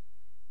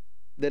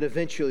that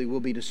eventually will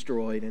be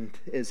destroyed, and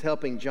is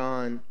helping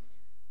John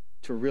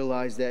to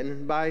realize that,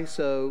 and by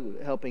so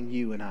helping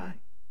you and I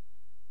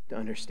to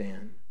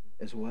understand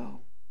as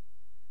well.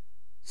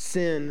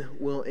 Sin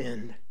will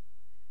end.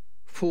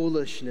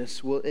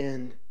 Foolishness will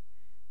end.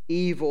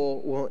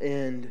 Evil will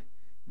end.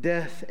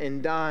 Death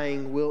and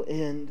dying will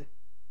end.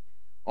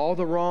 All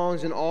the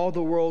wrongs in all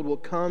the world will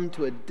come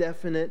to a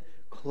definite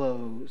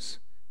close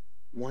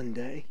one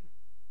day.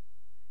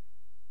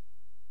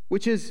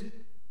 Which is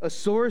a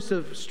source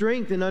of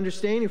strength and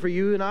understanding for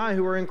you and I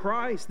who are in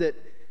Christ, that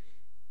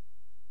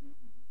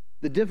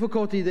the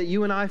difficulty that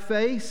you and I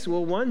face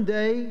will one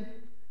day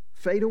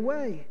fade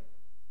away.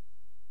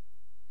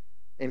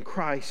 And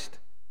Christ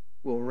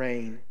will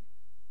reign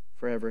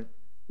forever.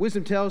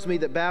 Wisdom tells me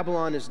that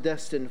Babylon is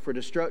destined for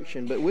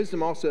destruction, but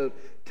wisdom also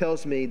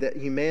tells me that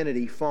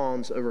humanity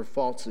fawns over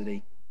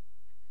falsity.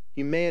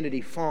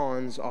 Humanity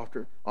fawns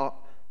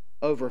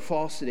over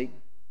falsity.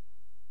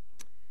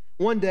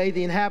 One day,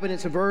 the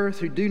inhabitants of earth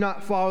who do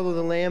not follow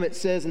the Lamb, it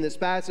says in this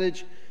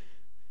passage,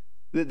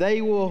 that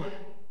they will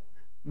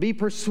be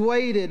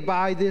persuaded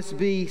by this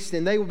beast,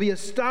 and they will be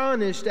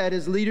astonished at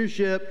his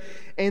leadership,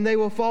 and they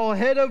will fall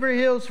head over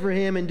heels for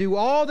him and do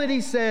all that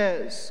he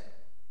says.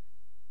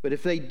 But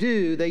if they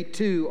do, they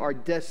too are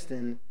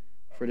destined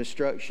for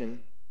destruction.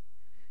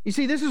 You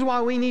see, this is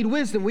why we need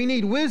wisdom. We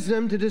need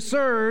wisdom to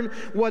discern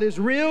what is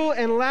real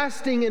and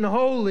lasting and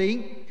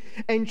holy,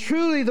 and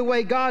truly the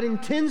way God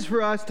intends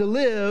for us to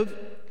live.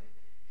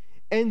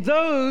 And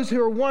those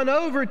who are won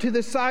over to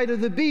the side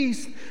of the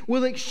beast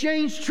will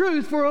exchange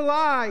truth for a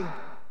lie.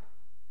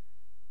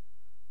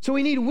 So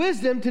we need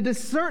wisdom to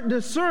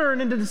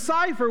discern and to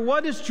decipher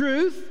what is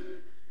truth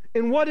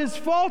and what is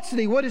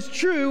falsity, what is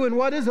true and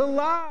what is a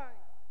lie.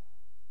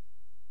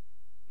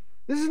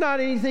 This is not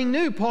anything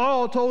new.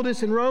 Paul told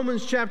us in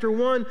Romans chapter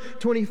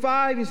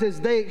 1:25, he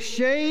says, they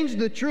exchanged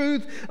the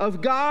truth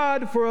of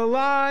God for a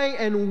lie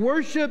and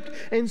worshiped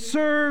and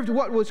served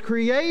what was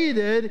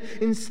created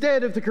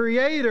instead of the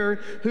Creator,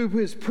 who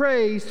is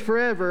praised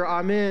forever.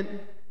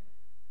 Amen.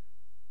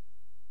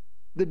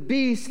 The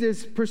beast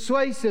is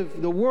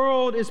persuasive. The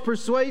world is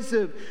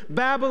persuasive.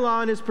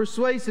 Babylon is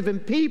persuasive.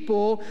 And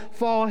people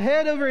fall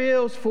head over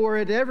heels for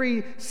it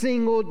every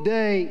single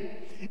day.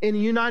 In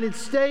the United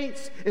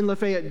States, in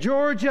Lafayette,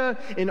 Georgia,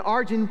 in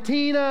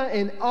Argentina,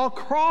 and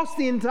across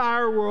the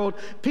entire world,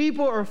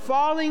 people are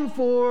falling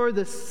for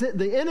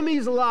the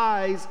enemy's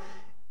lies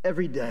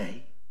every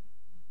day.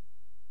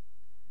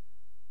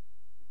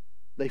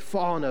 They've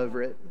fallen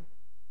over it,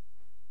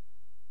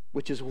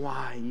 which is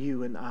why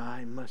you and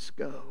I must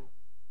go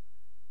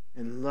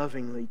and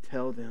lovingly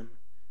tell them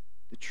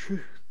the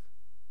truth.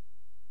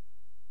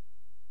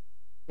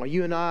 Why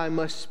you and I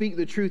must speak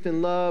the truth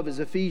in love, as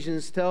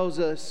Ephesians tells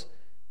us,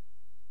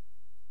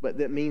 but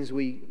that means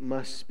we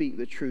must speak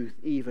the truth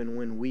even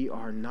when we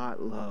are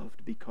not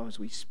loved, because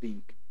we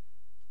speak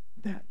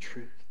that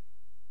truth.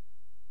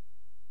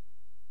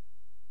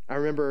 I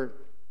remember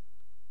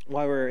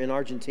while we were in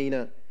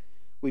Argentina,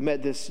 we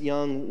met this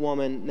young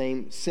woman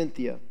named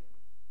Cynthia.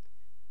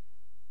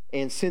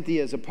 And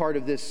Cynthia is a part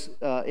of this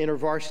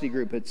InterVarsity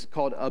group. It's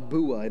called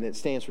ABUA, and it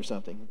stands for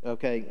something,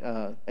 okay?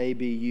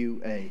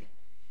 ABUA.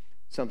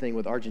 Something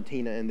with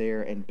Argentina in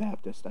there and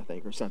Baptist, I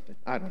think, or something.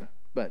 I don't know.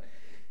 But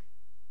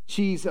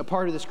she's a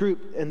part of this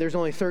group, and there's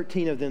only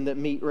 13 of them that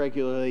meet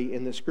regularly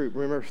in this group.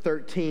 Remember,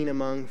 13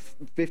 among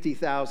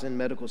 50,000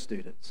 medical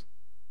students.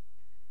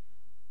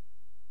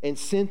 And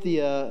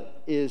Cynthia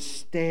is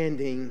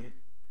standing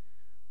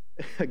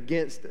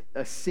against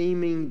a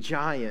seeming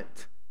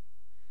giant.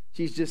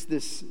 She's just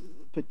this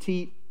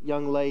petite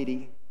young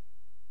lady,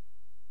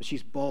 but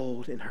she's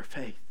bold in her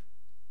faith.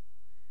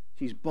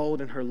 She's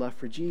bold in her love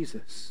for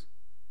Jesus.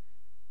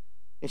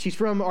 And she's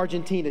from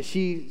Argentina.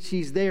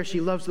 She's there. She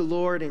loves the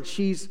Lord, and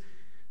she's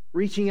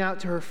reaching out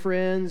to her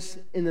friends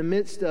in the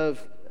midst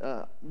of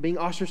being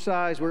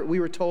ostracized. We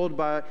were told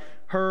by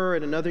her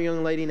and another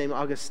young lady named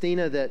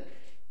Augustina that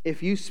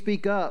if you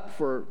speak up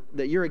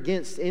that you're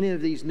against any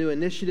of these new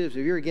initiatives,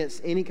 if you're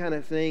against any kind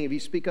of thing, if you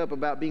speak up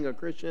about being a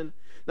Christian,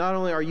 not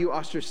only are you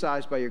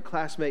ostracized by your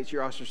classmates,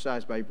 you're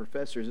ostracized by your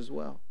professors as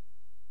well.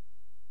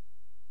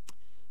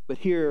 But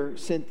here,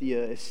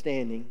 Cynthia is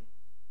standing.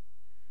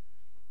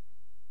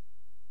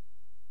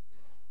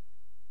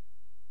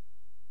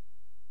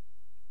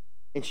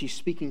 And she's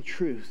speaking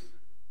truth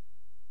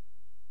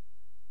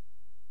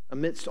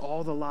amidst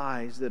all the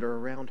lies that are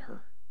around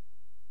her.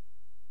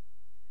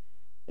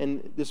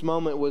 And this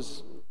moment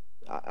was,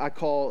 I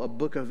call a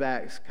Book of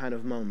Acts kind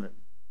of moment.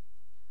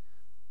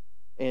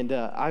 And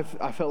I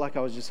felt like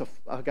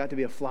I got to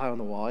be a fly on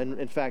the wall. And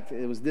in fact,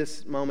 it was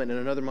this moment and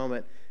another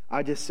moment,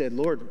 I just said,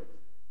 Lord,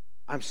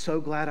 I'm so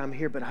glad I'm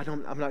here, but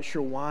I'm not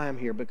sure why I'm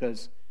here,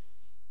 because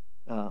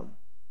our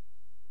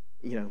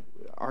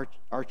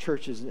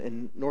churches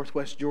in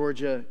Northwest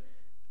Georgia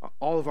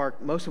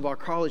most of our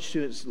college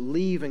students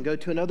leave and go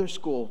to another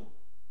school.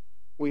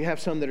 We have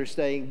some that are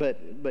staying, but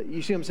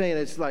you see what I'm saying?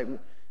 It's like,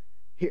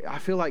 here, I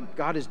feel like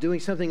God is doing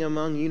something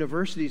among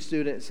university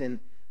students, and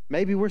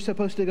maybe we're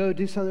supposed to go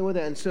do something with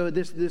it. And so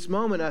this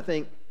moment, I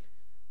think,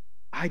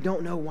 I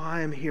don't know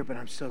why I'm here, but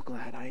I'm so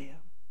glad I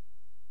am.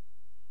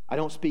 I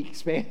don't speak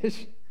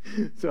Spanish,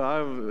 so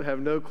I have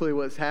no clue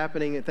what's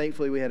happening. And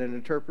thankfully, we had an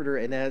interpreter.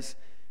 And as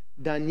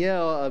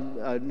Danielle,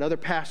 another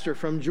pastor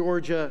from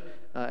Georgia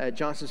at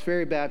Johnson's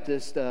Ferry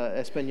Baptist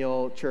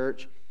Espanol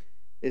Church,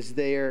 is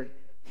there,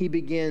 he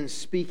begins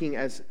speaking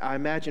as I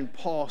imagine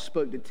Paul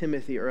spoke to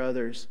Timothy or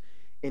others,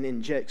 and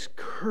injects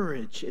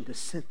courage into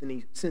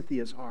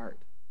Cynthia's heart.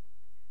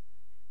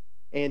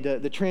 And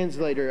the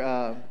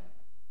translator,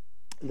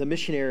 the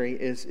missionary,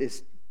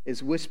 is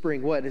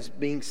whispering what is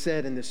being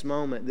said in this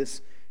moment,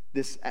 this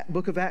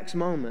Book of Acts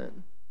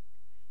moment.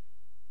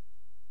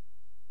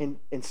 And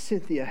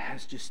Cynthia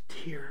has just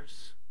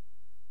tears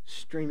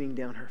streaming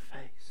down her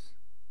face.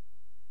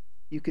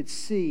 You could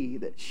see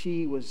that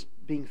she was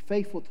being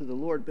faithful to the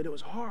Lord, but it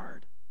was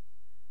hard.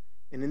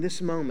 And in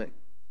this moment,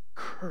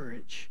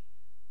 courage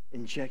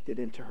injected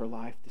into her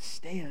life to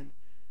stand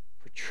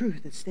for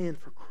truth and stand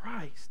for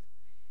Christ,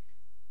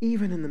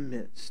 even in the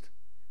midst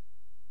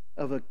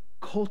of a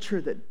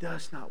culture that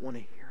does not want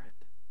to hear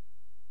it.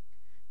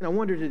 And I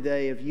wonder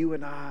today if you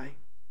and I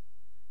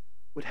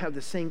would have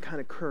the same kind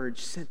of courage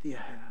Cynthia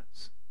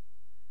has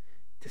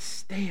to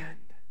stand.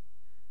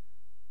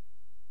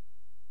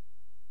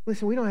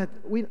 Listen, we don't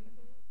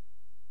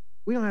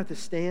have to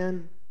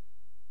stand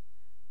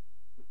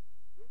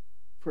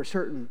for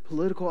certain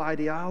political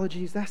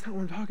ideologies. That's not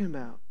what I'm talking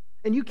about.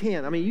 And you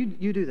can. I mean,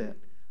 you do that.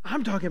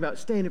 I'm talking about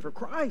standing for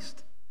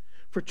Christ,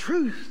 for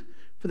truth,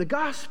 for the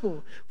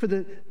gospel, for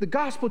the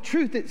gospel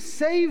truth that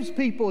saves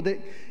people, that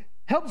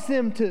helps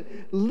them to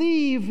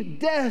leave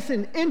death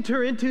and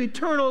enter into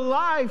eternal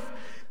life.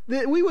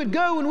 That we would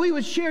go and we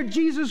would share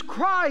Jesus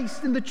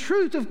Christ and the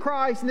truth of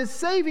Christ and His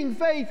saving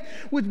faith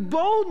with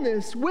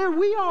boldness where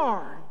we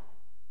are.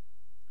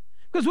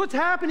 Because what's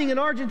happening in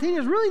Argentina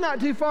is really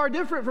not too far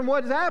different from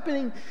what is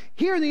happening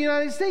here in the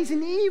United States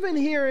and even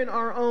here in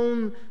our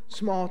own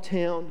small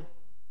town.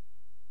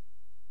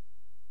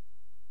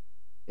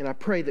 And I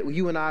pray that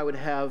you and I would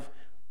have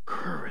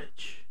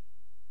courage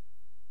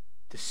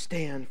to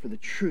stand for the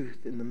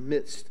truth in the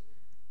midst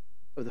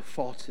of the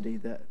falsity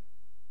that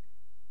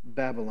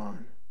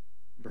Babylon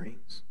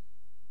brings.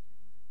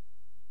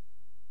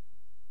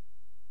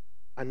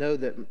 I know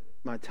that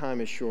my time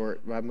is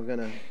short, but I'm going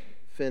to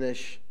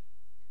finish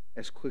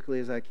as quickly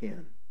as I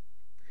can.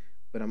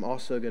 But I'm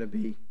also going to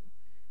be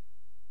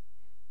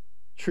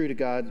true to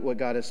God, what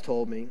God has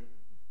told me.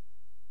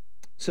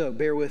 So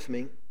bear with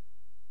me.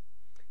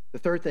 The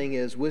third thing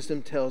is,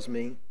 wisdom tells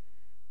me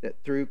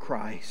that through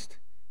Christ,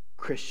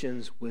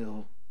 Christians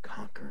will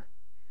conquer.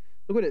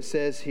 Look what it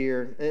says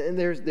here. And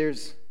there's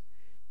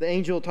the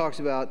angel talks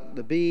about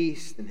the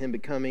beast and him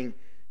becoming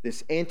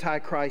this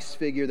antichrist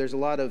figure. There's a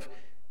lot of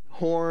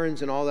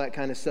horns and all that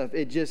kind of stuff.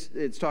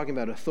 It's talking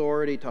about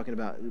authority, talking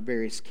about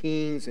various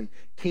kings and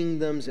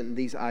kingdoms and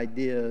these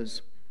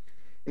ideas.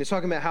 And it's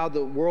talking about how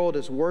the world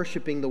is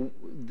worshiping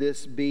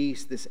this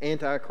beast, this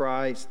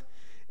antichrist,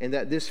 and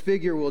that this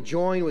figure will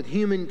join with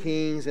human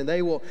kings and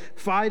they will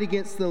fight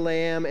against the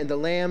Lamb and the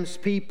Lamb's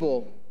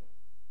people.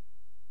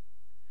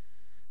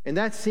 And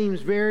that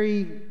seems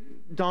very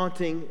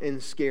daunting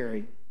and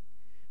scary.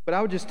 But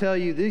I would just tell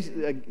you, these,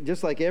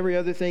 just like every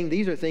other thing,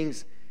 these are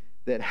things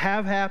that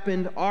have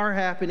happened, are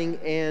happening,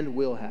 and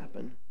will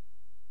happen.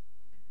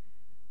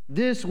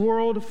 This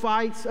world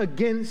fights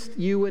against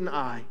you and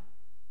I.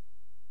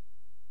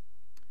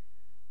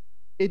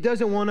 It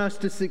doesn't want us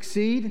to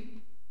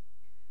succeed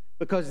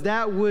because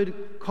that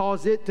would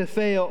cause it to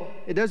fail.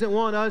 It doesn't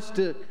want us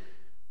to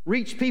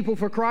reach people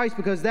for Christ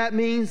because that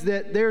means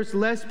that there's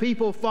less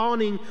people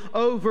fawning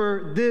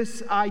over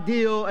this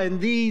ideal and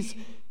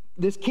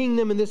this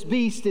kingdom and this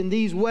beast in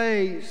these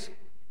ways.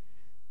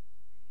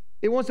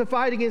 It wants to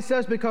fight against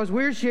us because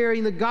we're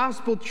sharing the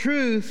gospel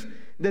truth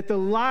that the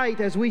light,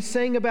 as we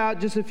sang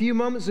about just a few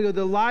moments ago,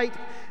 the light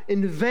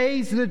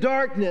invades the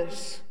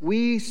darkness.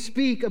 We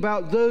speak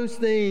about those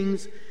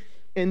things.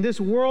 And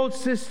this world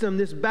system,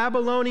 this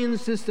Babylonian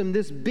system,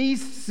 this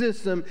beast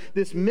system,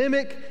 this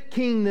mimic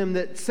kingdom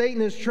that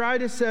Satan has tried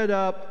to set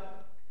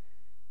up,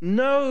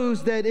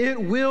 knows that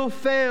it will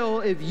fail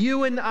if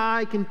you and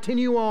I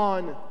continue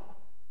on.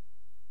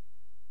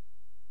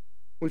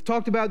 We've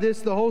talked about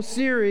this the whole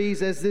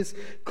series as this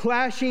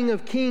clashing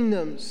of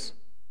kingdoms.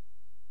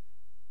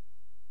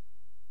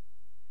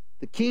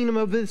 The kingdom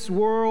of this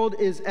world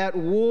is at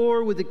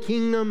war with the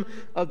kingdom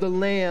of the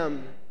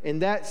Lamb. And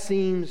that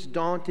seems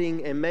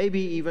daunting and maybe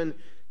even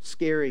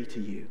scary to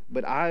you.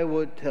 But I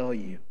would tell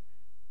you,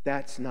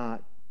 that's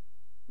not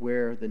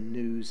where the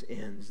news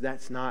ends.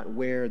 That's not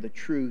where the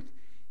truth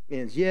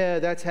ends. Yeah,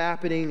 that's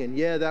happening, and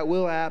yeah, that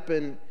will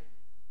happen.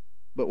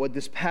 But what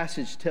this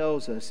passage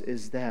tells us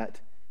is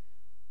that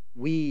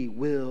we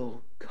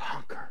will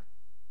conquer.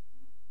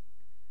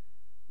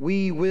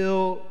 We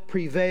will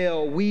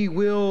prevail. We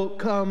will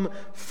come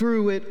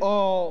through it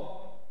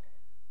all.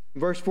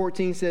 Verse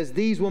 14 says,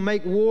 these will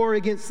make war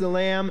against the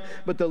Lamb,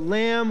 but the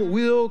Lamb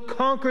will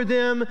conquer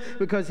them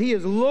because he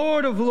is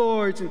Lord of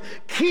lords and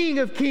King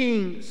of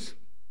kings.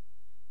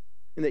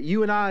 And that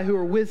you and I who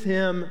are with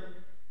him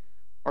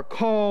are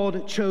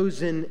called,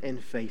 chosen, and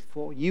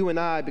faithful. You and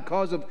I,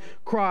 because of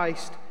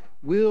Christ,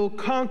 will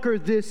conquer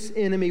this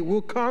enemy,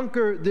 will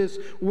conquer this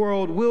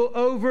world, will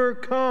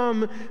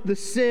overcome the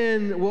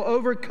sin, will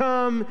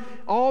overcome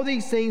all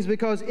these things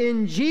because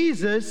in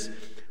Jesus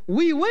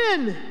we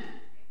win.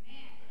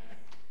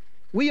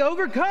 We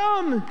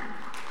overcome.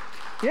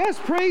 Yes,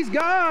 praise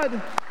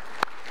God.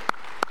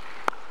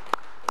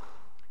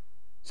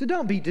 So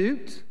don't be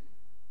duped.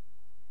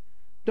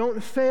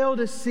 Don't fail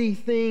to see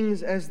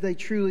things as they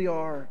truly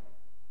are.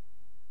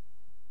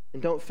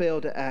 And don't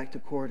fail to act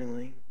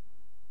accordingly.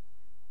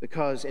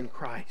 Because in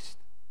Christ,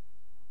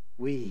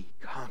 we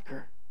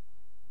conquer.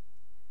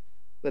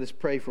 Let us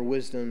pray for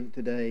wisdom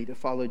today to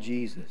follow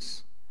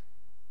Jesus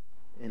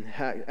and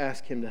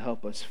ask him to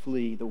help us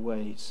flee the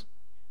ways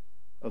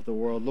of the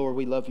world. Lord,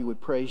 we love you. We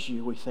praise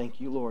you. We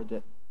thank you, Lord,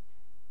 that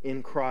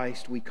in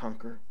Christ we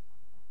conquer.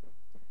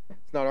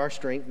 It's not our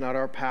strength, not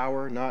our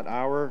power, not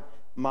our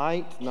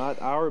might, not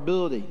our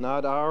ability,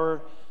 not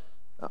our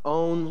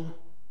own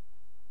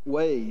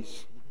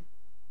ways,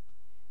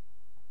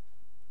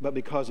 but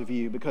because of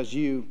you, because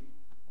you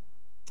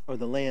are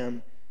the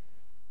Lamb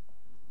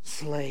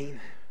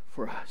slain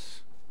for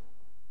us,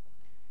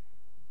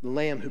 the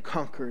Lamb who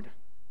conquered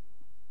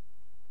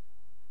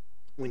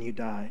when you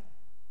died.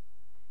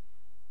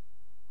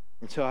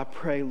 And so I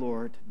pray,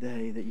 Lord,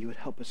 today that you would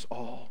help us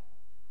all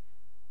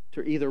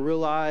to either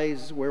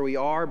realize where we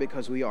are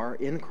because we are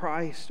in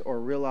Christ or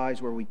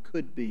realize where we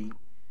could be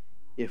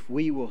if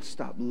we will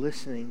stop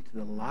listening to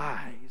the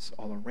lies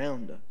all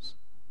around us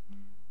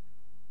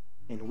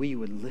and we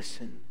would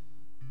listen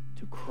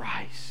to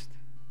Christ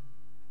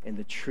and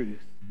the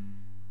truth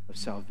of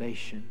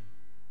salvation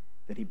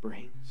that he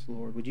brings.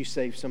 Lord, would you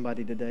save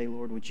somebody today,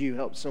 Lord? Would you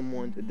help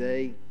someone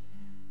today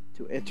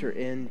to enter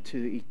into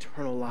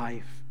eternal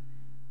life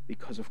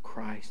because of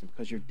Christ and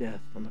because of your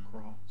death on the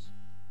cross?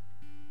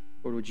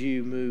 Lord, would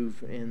you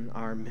move in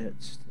our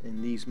midst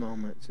in these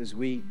moments as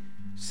we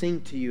sing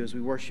to you, as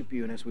we worship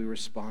you, and as we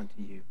respond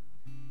to you?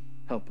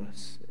 Help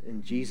us.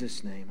 In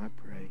Jesus' name I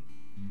pray.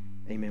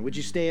 Amen. Would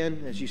you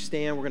stand? As you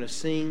stand, we're going to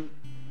sing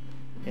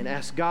and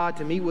ask God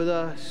to meet with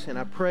us. And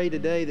I pray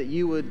today that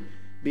you would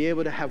be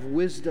able to have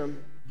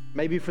wisdom,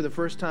 maybe for the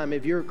first time.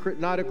 If you're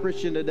not a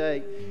Christian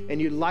today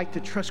and you'd like to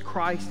trust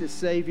Christ as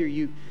Savior,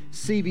 you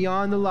see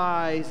beyond the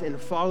lies and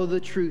follow the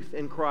truth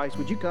in Christ,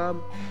 would you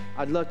come?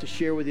 I'd love to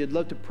share with you. I'd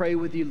love to pray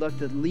with you. I'd love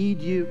to lead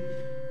you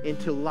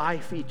into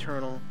life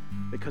eternal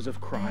because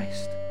of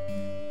Christ.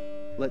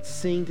 Let's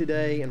sing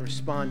today and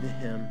respond to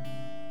him.